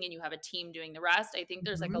posting and you have a team doing the rest. I think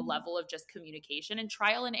there's like a Mhm. level of just communication and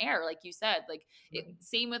trial and error, like you said. Like it, Right.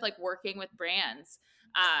 same with like working with brands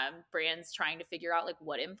trying to figure out like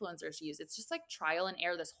what influencers to use. It's just like trial and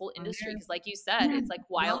error, this whole On industry, there. because like you said, Yeah. it's like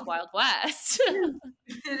wild Well, wild west. it is.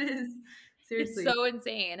 It is. It's Seriously. so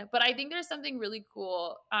insane. But I think there's something really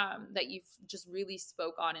cool that you've just really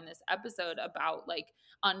spoke on in this episode about like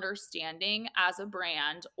understanding as a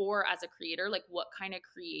brand or as a creator, like what kind of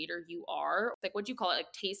creator you are. Like what do you call it?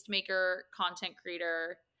 Like tastemaker, content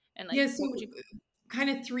creator, and like Yeah, so what would you kind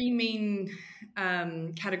of three main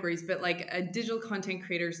categories, but like a digital content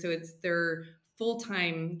creator, so it's their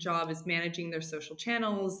full-time job is managing their social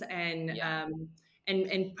channels and yeah.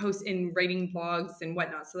 and post and writing blogs and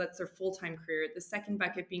whatnot. So that's their full-time career. The second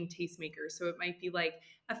bucket being tastemaker. So it might be like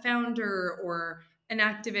a founder or an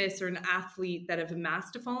activist or an athlete that have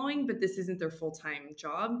amassed a following, but this isn't their full-time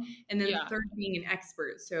job. And then the Yeah. third being an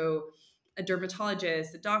expert. So a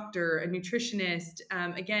dermatologist, a doctor, a nutritionist,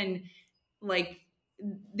 again, like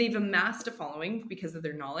they've amassed a following because of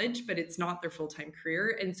their knowledge, but it's not their full-time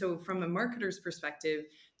career. And so from a marketer's perspective,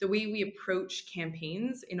 the way we approach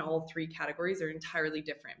campaigns in all three categories are entirely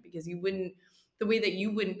different, because the way that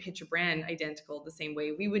you wouldn't pitch a brand identical the same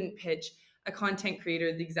way we wouldn't pitch a content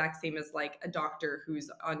creator the exact same as like a doctor who's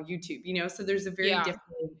on YouTube, so there's a very Yeah.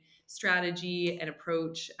 different strategy and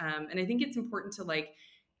approach. And I think it's important to, like,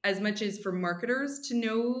 as much as for marketers to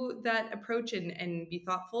know that approach and be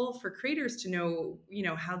thoughtful, for creators to know,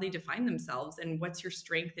 how they define themselves and what's your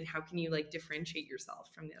strength and how can you like differentiate yourself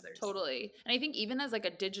from the others. Totally. And I think even as like a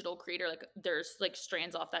digital creator, like there's like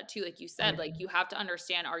strands off that too. Like you said, like 100%. you have to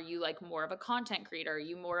understand, are you like more of a content creator? Are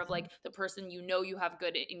you more of like the person you have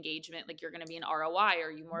good engagement, like you're going to be an ROI? Are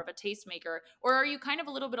you more of a tastemaker? Or are you kind of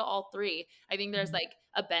a little bit of all three? I think there's like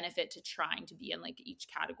a benefit to trying to be in like each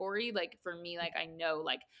category. Like for me, like I know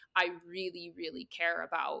like I really, really care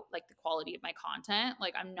about like the quality of my content.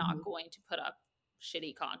 Like I'm not Mhm. going to put up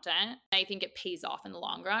shitty content. I think it pays off in the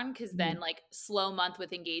long run, because then Mhm. like slow month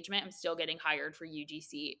with engagement, I'm still getting hired for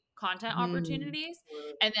UGC content Mhm. opportunities.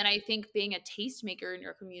 And then I think being a tastemaker in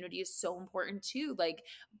your community is so important too. Like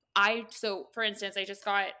so for instance, I just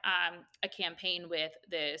got a campaign with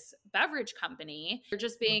this beverage company. They're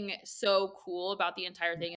just being so cool about the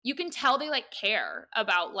entire thing. You can tell they like care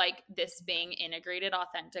about like this being integrated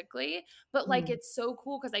authentically, but like Mhm. it's so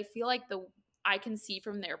cool because I feel like I can see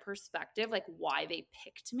from their perspective like why they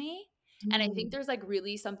picked me. And I think Mhm. there's like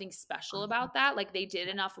really something special Awesome. about that. Like they did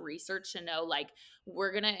enough research to know like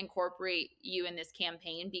we're going to incorporate you in this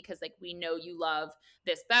campaign because like we know you love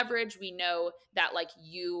this beverage. We know that like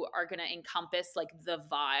you are going to encompass like the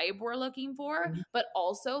vibe we're looking for, Mhm. but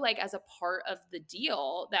also like as a part of the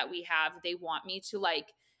deal that we have, they want me to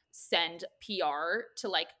like send PR to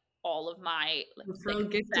like all of my like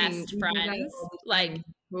Referral gifting, best we do that friends, all the like, time.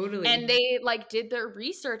 Totally. and they like did their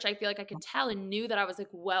research. I feel like I could tell and knew that I was like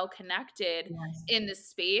well connected Yes. in this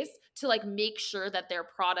space to like make sure that their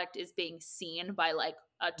product is being seen by like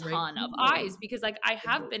a Right ton of people. eyes, because like I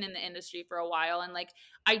have been in the industry for a while, and like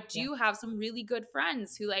I Yeah. do have some really good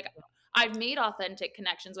friends who like I've made authentic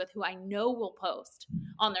connections with, who I know will post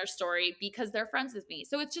on their story because they're friends with me.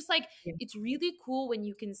 So it's just like Yeah. it's really cool when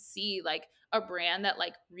you can see like a brand that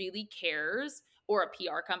like really cares, or a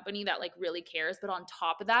PR company that like really cares, but on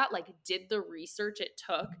top of that, like did the research it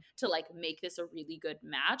took to like make this a really good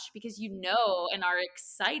match, because you know and are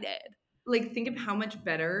excited. Like, think of how much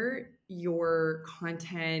better your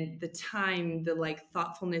content, the time, the like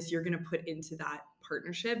thoughtfulness you're going to put into that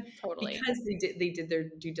partnership, Totally. because they did their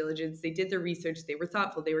due diligence, they did their research, they were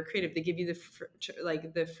thoughtful, they were creative, they give you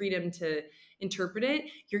like the freedom to interpret it.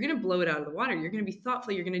 You're going to blow it out of the water. You're going to be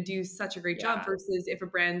thoughtful. You're going to do such a great job, Yeah. versus if a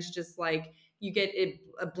brand's just like, you get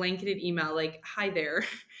a blanketed email like, hi there.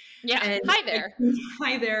 Yeah. And Hi like, there.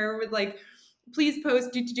 hi there, with like, please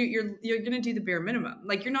post, do you're going to do the bare minimum.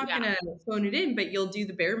 Like, you're not going Yeah. to phone it in, but you'll do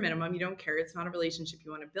the bare minimum. You don't care. It's not a relationship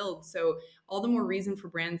you want to build. So all the more reason for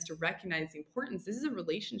brands to recognize the importance. This is a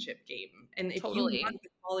relationship game. And if you want Totally. the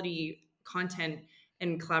quality content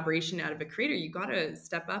and collaboration out of a creator, you got to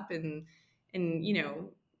step up and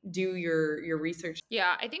do your research.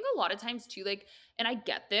 Yeah, I think a lot of times too, like, and I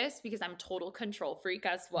get this because I'm a total control freak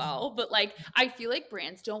as well, but like, I feel like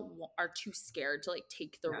brands are too scared to like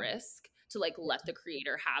take the Yeah. risk to like let the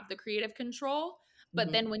creator have the creative control.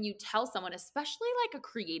 But then Mhm. when you tell someone, especially like a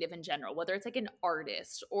creative in general, whether it's like an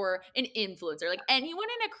artist or an influencer, like anyone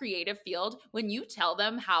in a creative field, when you tell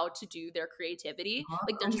them how to do their creativity,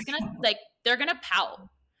 like Oh my God. they're gonna pout.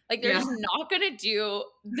 Like they're Yeah. just not gonna do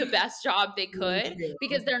the best job they Really could,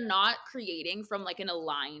 because true. they're not creating from like an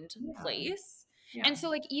aligned Yeah. place. Yeah. And so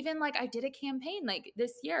like even like I did a campaign like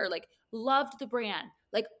this year, like loved the brand,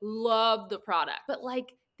 like loved the product, but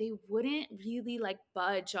like they wouldn't really like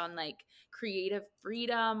budge on like creative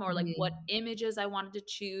freedom, or like what Mhm. images I wanted to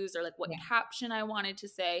choose, or like what Yeah. caption I wanted to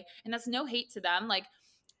say. And that's no hate to them. Like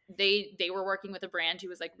they were working with a brand who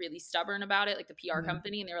was like really stubborn about it, like the PR Mhm.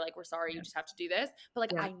 company, and they were like, we're sorry, you Yeah. just have to do this. But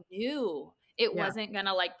like Yeah. I knew it Yeah. wasn't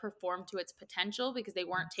gonna like perform to its potential, because they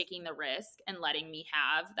weren't taking the risk and letting me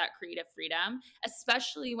have that creative freedom,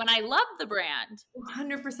 especially when I love the brand.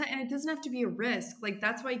 100%. And it doesn't have to be a risk. Like,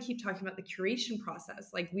 that's why I keep talking about the curation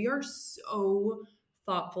process. Like, we are so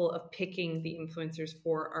thoughtful of picking the influencers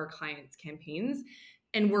for our clients' campaigns.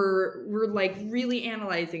 And we're like really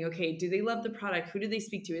analyzing, okay, do they love the product? Who do they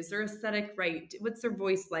speak to? Is their aesthetic right? What's their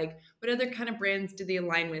voice like? What other kind of brands do they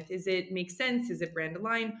align with? Is it make sense? Is it brand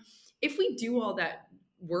aligned? If we do all that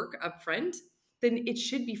work up front, then it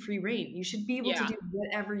should be free reign. You should be able to Yeah. do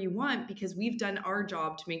whatever you want, because we've done our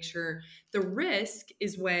job to make sure. The risk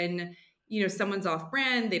is when someone's off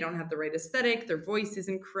brand, they don't have the right aesthetic, their voice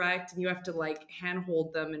isn't correct, and you have to like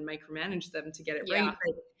handhold them and micromanage them to get it right. Yeah.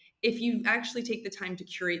 But if you actually take the time to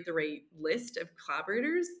curate the right list of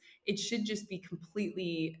collaborators, it should just be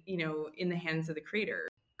completely, in the hands of the creator.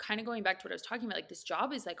 Kind of going back to what I was talking about, like this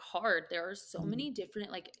job is like hard. There are so many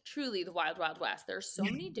different, like truly the wild, wild west. There are so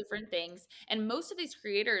Yeah. many different things. And most of these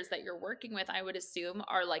creators that you're working with, I would assume,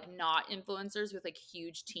 are like not influencers with like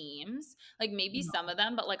huge teams. Like maybe some of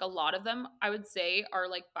them, but like a lot of them, I would say, are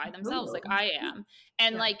like by themselves, like Solo. I am.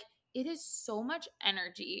 And Yeah. like it is so much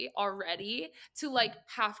energy already to like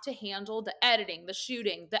have to handle the editing, the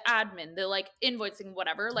shooting, the admin, the like invoicing,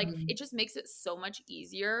 whatever. Like Mhm. it just makes it so much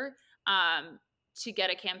easier. To get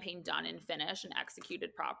a campaign done and finished and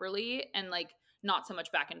executed properly, and like not so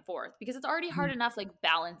much back and forth, because it's already hard enough like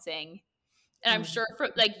balancing. And I'm sure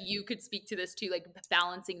 100%. for like you could speak to this too, like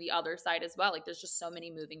balancing the other side as well. Like there's just so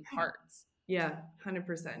many moving parts. Yeah,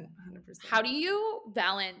 100%. How 100%. do you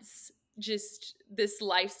balance just this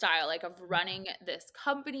lifestyle like of running this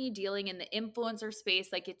company, dealing in the influencer space?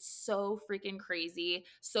 Like it's so freaking crazy,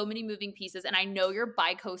 so many moving pieces. And I know you're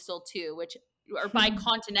bi-coastal too, which or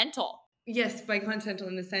bi-continental. Yes, bicontinental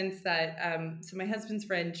in the sense that so my husband's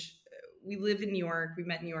French. We live in New York. We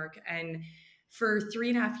met in New York, and for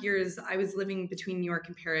 3.5 years, I was living between New York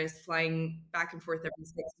and Paris, flying back and forth every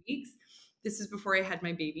 6 weeks. This is before I had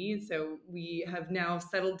my baby, so we have now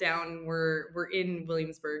settled down. We're in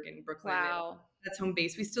Williamsburg in Brooklyn, and Wow. that's home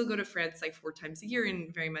base. We still go to France like 4 times a year,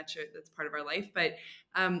 and very much that's part of our life. But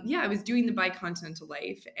yeah, I was doing the bicontinental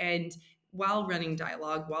life, and while running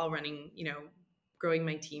dialogue, while running, growing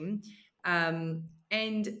my team.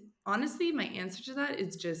 And honestly, my answer to that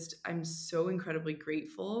is just I'm so incredibly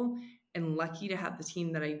grateful and lucky to have the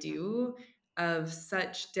team that I do of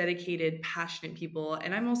such dedicated, passionate people.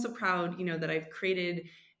 And I'm also proud, that I've created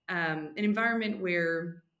an environment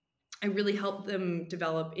where I really help them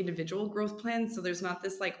develop individual growth plans. So there's not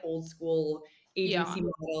this like old school Yeah. agency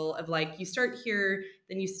model of like you start here,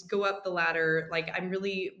 then you go up the ladder. Like I'm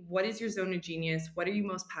really, what is your zone of genius? What are you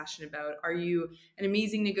most passionate about? Are you an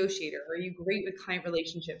amazing negotiator? Are you great with client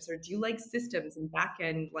relationships? Or do you like systems and back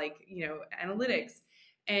end, like, analytics?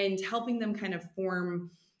 And helping them kind of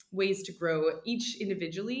form ways to grow each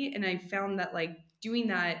individually. And I found that like doing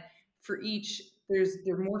that for each,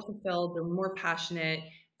 they're more fulfilled, they're more passionate,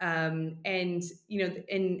 and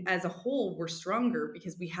and as a whole we're stronger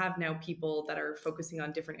because we have now people that are focusing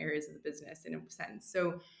on different areas of the business in a sense.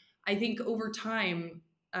 So I think over time,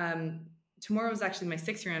 tomorrow is actually my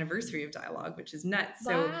 6 year anniversary of dialogue, which is nuts.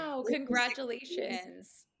 So Wow, over 6 years,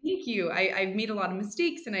 congratulations. thank you. I've made a lot of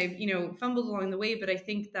mistakes and I've fumbled along the way, but I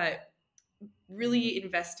think that really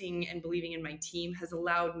investing and believing in my team has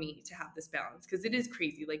allowed me to have this balance, because it is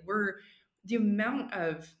crazy. Like the amount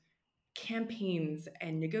of campaigns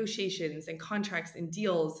and negotiations and contracts and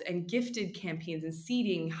deals and gifted campaigns and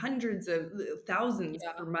seeding hundreds of thousands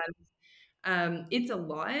per Yeah. month. It's a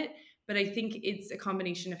lot, but I think it's a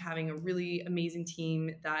combination of having a really amazing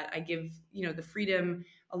team that I give, the freedom.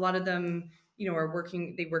 A lot of them, are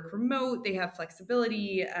working, they work remote, they have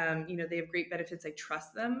flexibility, they have great benefits. I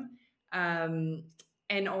trust them. Um,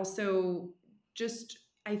 and also just,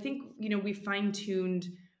 I think, we fine tuned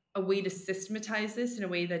a way to systematize this in a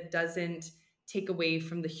way that doesn't take away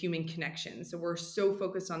from the human connection. So we're so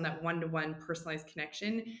focused on that one-to-one personalized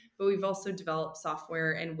connection, but we've also developed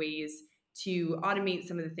software and ways to automate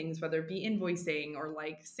some of the things, whether it be invoicing or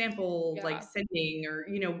like sample, like Yeah. sending, or,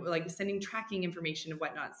 like sending tracking information and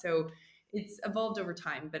whatnot. So it's evolved over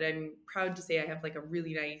time, but I'm proud to say I have like a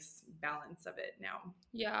really nice balance of it now.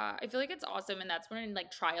 Yeah, I feel like it's awesome, and that's when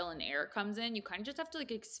like trial and error comes in. You kind of just have to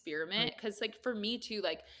like Right. experiment, because like for me too,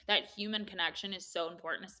 like that human connection is so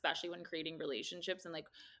important, especially when creating relationships, and like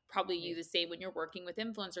probably you Right. the same when you're working with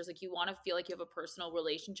influencers. Like you want to feel like you have a personal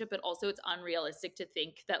relationship, but also it's unrealistic to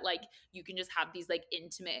think that like you can just have these like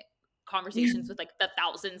intimate conversations with like the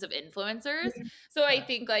thousands of influencers. So I Yeah.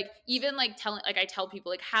 think like even like telling, like I tell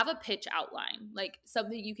people, like have a pitch outline, like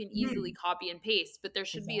something you can easily Mhm. copy and paste, but there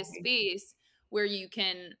should be a Exactly. space where you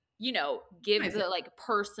can, give Nice. the like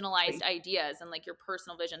personalized ideas and like your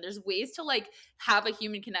personal vision. There's ways to like have a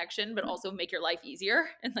human connection, but also make your life easier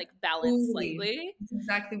and like balance Totally. slightly. That's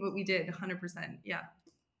exactly what we did. 100%. Yeah.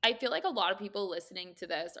 I feel like a lot of people listening to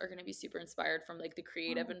this are going to be super inspired from like the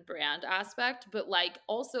creative and brand aspect, but like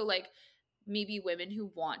also like maybe women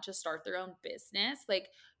who want to start their own business. Like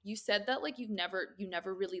you said that like you never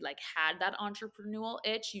really like had that entrepreneurial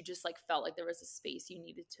itch. You just like felt like there was a space you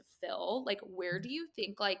needed to fill. Like where do you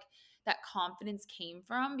think like that confidence came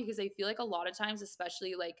from? Because I feel like a lot of times,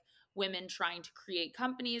 especially like women trying to create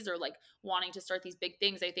companies or like wanting to start these big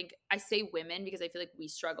things. I think I say women because I feel like we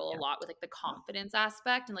struggle a Yeah. lot with like the confidence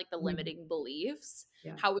aspect and like the Mhm. limiting beliefs.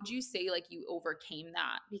 Yeah. How would you say like you overcame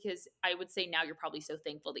that? Because I would say now you're probably so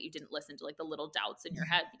thankful that you didn't listen to like the little doubts in your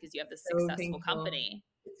head because you have this So successful thankful. company.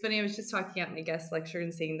 It's funny, I was just talking at my guest lecture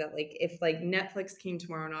and saying that like if like Netflix came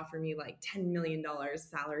tomorrow and offered me like $10 million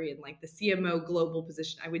salary and like the CMO global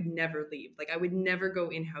position, I would never leave. Like I would never go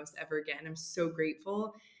in-house ever again. I'm so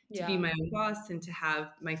grateful to be Yeah. my own boss and to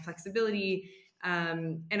have my flexibility.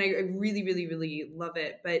 And I really, really, really love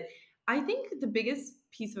it. But I think the biggest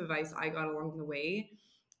piece of advice I got along the way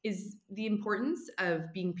is the importance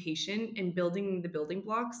of being patient and building the building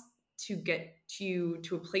blocks to get you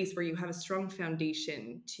to a place where you have a strong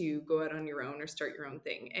foundation to go out on your own or start your own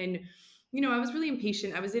thing. And I was really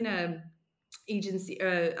impatient. I was in an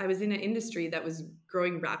industry that was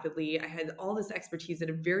growing rapidly. I had all this expertise at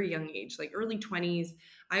a very young age, like early 20s.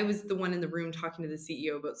 I was the one in the room talking to the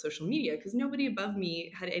CEO about social media because nobody above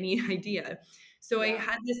me had any idea. So I Yeah.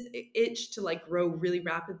 had this itch to like grow really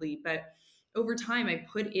rapidly. But over time, I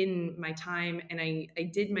put in my time and I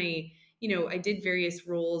did I did various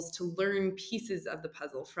roles to learn pieces of the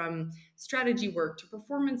puzzle, from strategy work to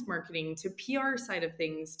performance marketing to PR side of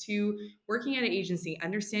things to working at an agency,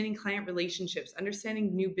 understanding client relationships,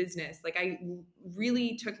 understanding new business. Like I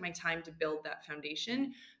really took my time to build that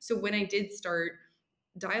foundation. So when I did start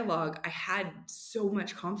dialogue, I had so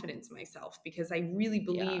much confidence in myself because I really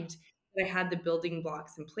Yeah. believed that I had the building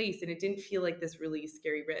blocks in place and it didn't feel like this really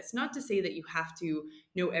scary risk. Not to say that you have to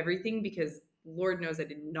know everything, because Lord knows I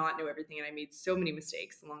did not know everything and I made so many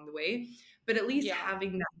mistakes along the way, but at least Yeah.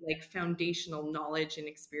 having that like foundational knowledge and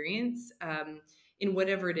experience in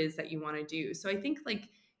whatever it is that you want to do. So I think like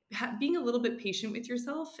being a little bit patient with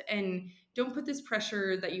yourself, and don't put this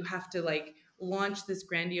pressure that you have to like launch this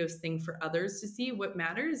grandiose thing for others to see. What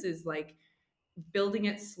matters is like building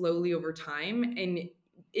it slowly over time, and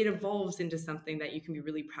it evolves into something that you can be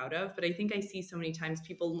really proud of. But I think I see so many times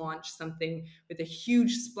people launch something with a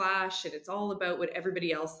huge splash and it's all about what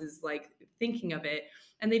everybody else is like thinking of it,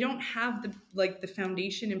 and they don't have the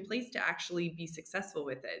foundation in place to actually be successful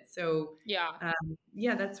with it. So Yeah.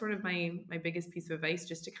 yeah, that's sort of my biggest piece of advice,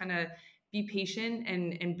 just to kind of be patient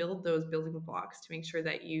and build those building blocks to make sure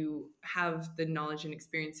that you have the knowledge and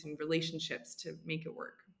experience and relationships to make it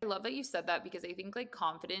work. I love that you said that because I think like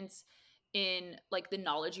confidence in like the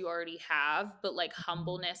knowledge you already have, but like Mhm.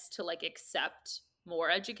 humbleness to like accept more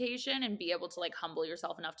education and be able to like humble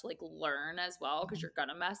yourself enough to like learn as well because Mhm. you're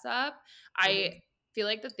gonna mess up. I Totally. feel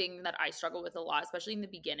like the thing that I struggle with a lot, especially in the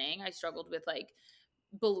beginning, I struggled with like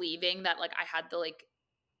believing that like I had the like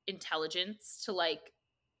intelligence to like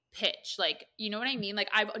pitch, like, you know what I mean? Like,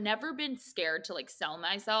 I've never been scared to, like, sell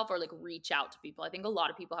myself or, like, reach out to people. I think a lot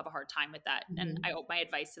of people have a hard time with that, and I Mhm. hope my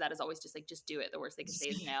advice to that is always just, like, just do it. The worst they can say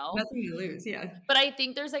is no. Nothing to lose. Yeah. But I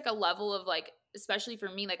think there's, like, a level of, like, especially for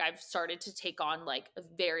me, like, I've started to take on, like, a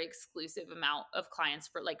very exclusive amount of clients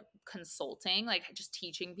for, like, consulting, like, just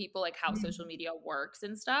teaching people, like, how social Mhm. media works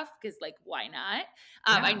and stuff. Because like, why not?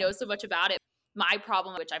 I Yeah. know so much about it. My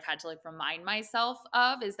problem, which I've had to, like, remind myself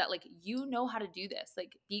of, is that, like, you know how to do this.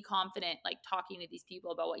 Like, be confident, like, talking to these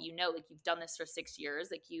people about what you know. Like, you've done this for 6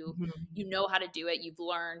 years. Like, you Mhm. know how to do it. You've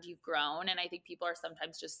learned, you've grown, and I think people are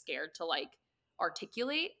sometimes just scared to, like,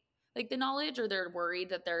 articulate like the knowledge, or they're worried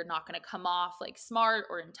that they're not going to come off like smart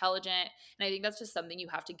or intelligent, and I think that's just something you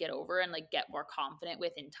have to get over and like get more confident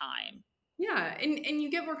with in time. Yeah, and you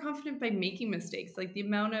get more confident by making mistakes. Like the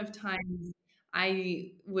amount of times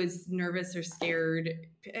I was nervous or scared.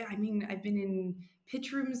 I mean, I've been in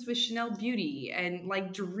pitch rooms with Chanel Beauty and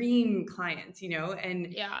like dream clients,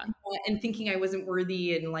 Yeah. and thinking I wasn't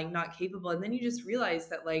worthy and like not capable. And then you just realize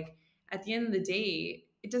that like at the end of the day,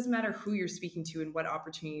 it doesn't matter who you're speaking to and what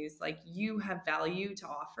opportunities, like you have value to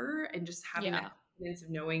offer, and just having that Yeah. confidence of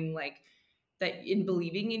knowing like that, in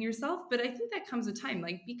believing in yourself. But I think that comes with time.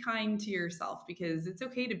 Like be kind to yourself, because it's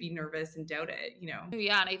okay to be nervous and doubt it.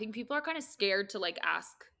 Yeah, and I think people are kind of scared to like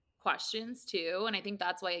ask questions too, and I think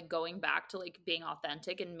that's why going back to like being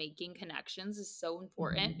authentic and making connections is so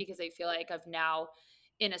important, Mhm. because I feel like I've now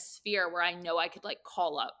in a sphere where I know I could like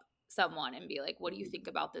call up someone and be like, "What do you think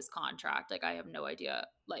about this contract? Like I have no idea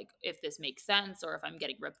like if this makes sense or if I'm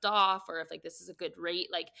getting ripped off or if like this is a good rate."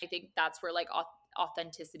 Like I think that's where like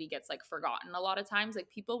authenticity gets like forgotten a lot of times. Like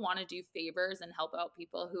people want to do favors and help out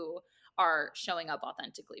people who are showing up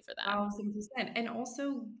authentically for them. 1,000%. And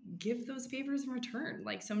also give those favors in return.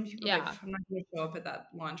 Like some people are like, Yeah. I'm not going to show up at that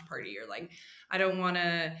launch party, or like, I don't want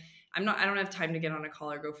to, I don't have time to get on a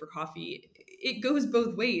call or go for coffee. it goes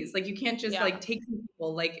both ways. Like you can't just Yeah. like take from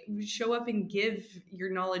people, like show up and give your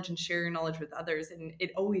knowledge and share your knowledge with others. And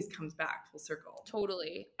it always comes back full circle.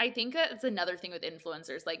 Totally. I think it's another thing with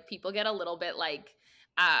influencers. Like people get a little bit like,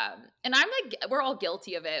 and I'm like, we're all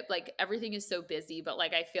guilty of it. Like everything is so busy, but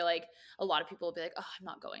like I feel like a lot of people will be like, oh, I'm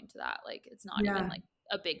not going to that. Like it's not even Yeah. like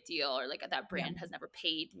a big deal, or like that Yeah. brand has never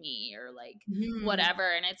paid me, or like Mhm. whatever.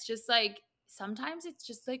 And it's just like sometimes it's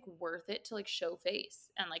just like worth it to like show face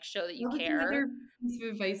and like show that you That was care. another piece of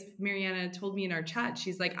advice Mariana told me in our chat.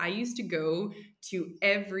 She's like, I used to go to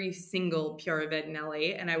every single PR event in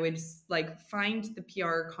LA and I would like find the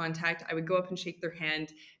PR contact. I would go up and shake their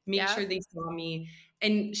hand, make Yeah. sure they saw me.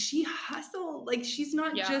 And she hustled. Like she's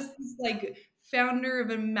not Yeah. just this like founder of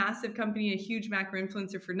a massive company, a huge macro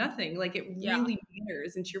influencer for nothing. Like it Yeah. really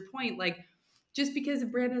matters. And to your point, like just because a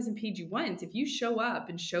brand hasn't paid you once, if you show up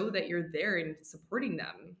and show that you're there and supporting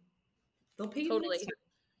them, they'll pay you the next Totally. time.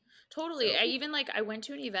 Totally. So I even like I went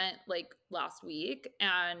to an event like last week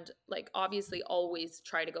and like obviously always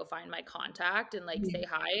try to go find my contact and like say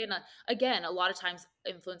hi. And again, a lot of times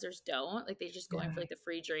influencers don't like they just go in yeah, for like the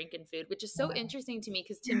free drink and food, which is so interesting to me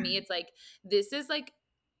because to yeah. me it's like this is like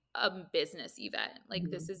a business event. Like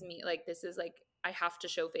this Mhm, is me. Like this is like I have to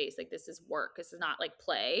show face. Like this is work. This is not like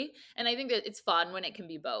play. And I think that it's fun when it can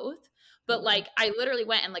be both. But totally. like I literally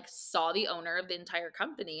went and like saw the owner of the entire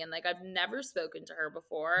company and like I've never spoken to her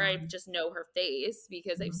before. I just know her face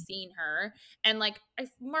because I've Mhm, seen her. And like I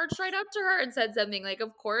marched right up to her and said something. Like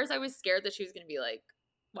of course I was scared that she was going to be like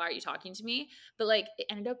why are you talking to me? But like it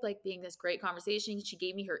ended up like being this great conversation. She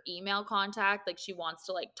gave me her email contact. Like she wants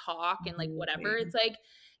to like talk and like whatever. absolutely. It's like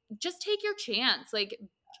just take your chance. Like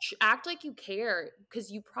act like you care because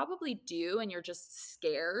you probably do and you're just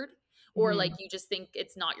scared or like Mhm, you just think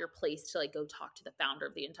it's not your place to like go talk to the founder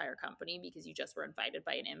of the entire company because you just were invited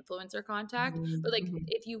by an influencer contact. But mhm, like mhm.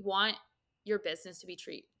 if you want your business to be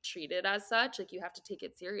treated as such, like you have to take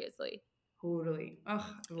it seriously. Totally.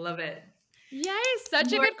 Oh, I love it. Yay,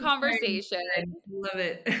 such a More good inspiring conversation. friend. Love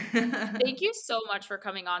it. Thank you so much for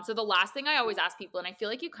coming on. So the last thing I always ask people, and I feel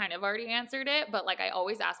like you kind of already answered it, but like I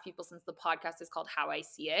always ask people since the podcast is called How I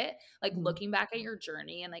See It, like Mhm, looking back at your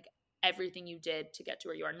journey and like everything you did to get to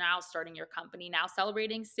where you are now, starting your company, now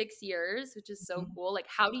celebrating 6 years, which is so mhm. cool. Like,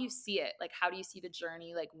 how do you see it? Like, how do you see the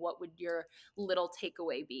journey? Like, what would your little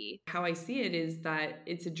takeaway be? How I see it is that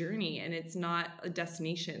it's a journey and it's not a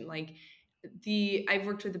destination. Like I've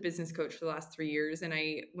worked with a business coach for the last 3 years, and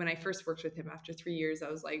when I first worked with him after 3 years, I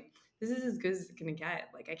was like, this is as good as it's gonna get.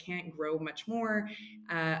 Like I can't grow much more.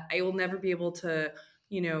 I will never be able to,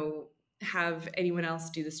 you know, have anyone else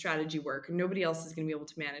do the strategy work, and nobody else is going to be able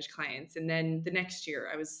to manage clients. And then the next year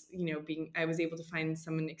I was, I was able to find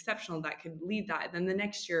someone exceptional that could lead that. And then the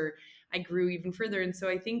next year I grew even further. And so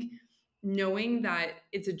I think knowing that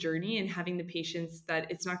it's a journey and having the patience that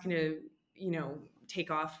it's not going to, take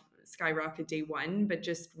off skyrocket day one, but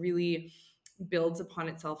just really builds upon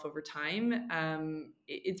itself over time.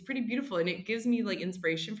 It's pretty beautiful, and it gives me like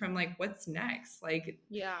inspiration from like what's next. Like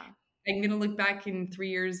Yeah. I'm gonna look back in 3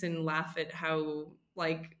 years and laugh at how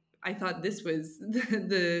like I thought this was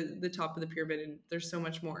the top of the pyramid, and there's so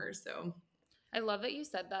much more. So I love that you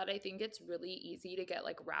said that. I think it's really easy to get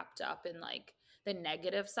like wrapped up in like the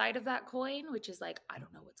negative side of that coin, which is like, I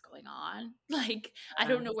don't know what's going on. Like, I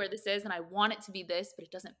don't know where this is and I want it to be this, but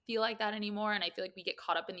it doesn't feel like that anymore. And I feel like we get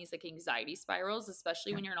caught up in these like anxiety spirals,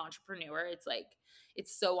 especially yeah, when you're an entrepreneur. It's like,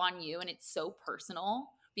 it's so on you and it's so personal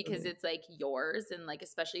because totally. it's like yours. And like,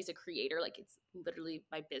 especially as a creator, like it's literally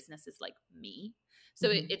my business is like me. So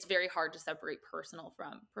Mhm. it's very hard to separate personal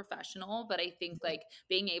from professional. But I think like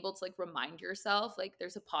being able to like remind yourself like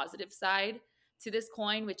there's a positive side to this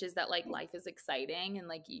coin, which is that like life is exciting and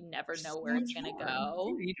like you never There's know so where it's much going to more. Yeah,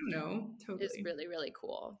 go you don't know. is Totally. really, really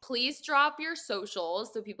cool. Please drop your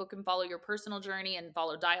socials so people can follow your personal journey and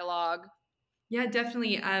follow Dialogue. Yeah,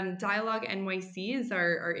 definitely. Dialogue NYC is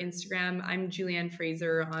our Instagram. I'm Julianne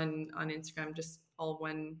Fraser on Instagram, just all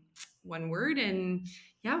one word. And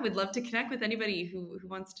yeah, would love to connect with anybody who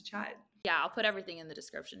wants to chat. Yeah, I'll put everything in the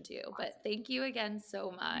description too. But Awesome. thank you again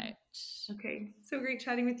so much. Okay, so great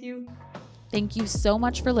chatting with you. Thank you so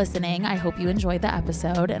much for listening. I hope you enjoyed the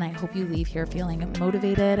episode and I hope you leave here feeling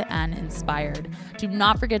motivated and inspired. Do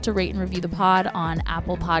not forget to rate and review the pod on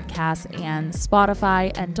Apple Podcasts and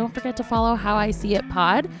Spotify. And don't forget to follow How I See It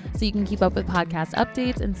Pod so you can keep up with podcast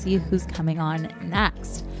updates and see who's coming on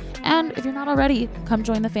next. And if you're not already, come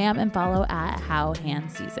join the fam and follow at How Han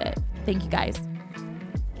Sees It. Thank you guys.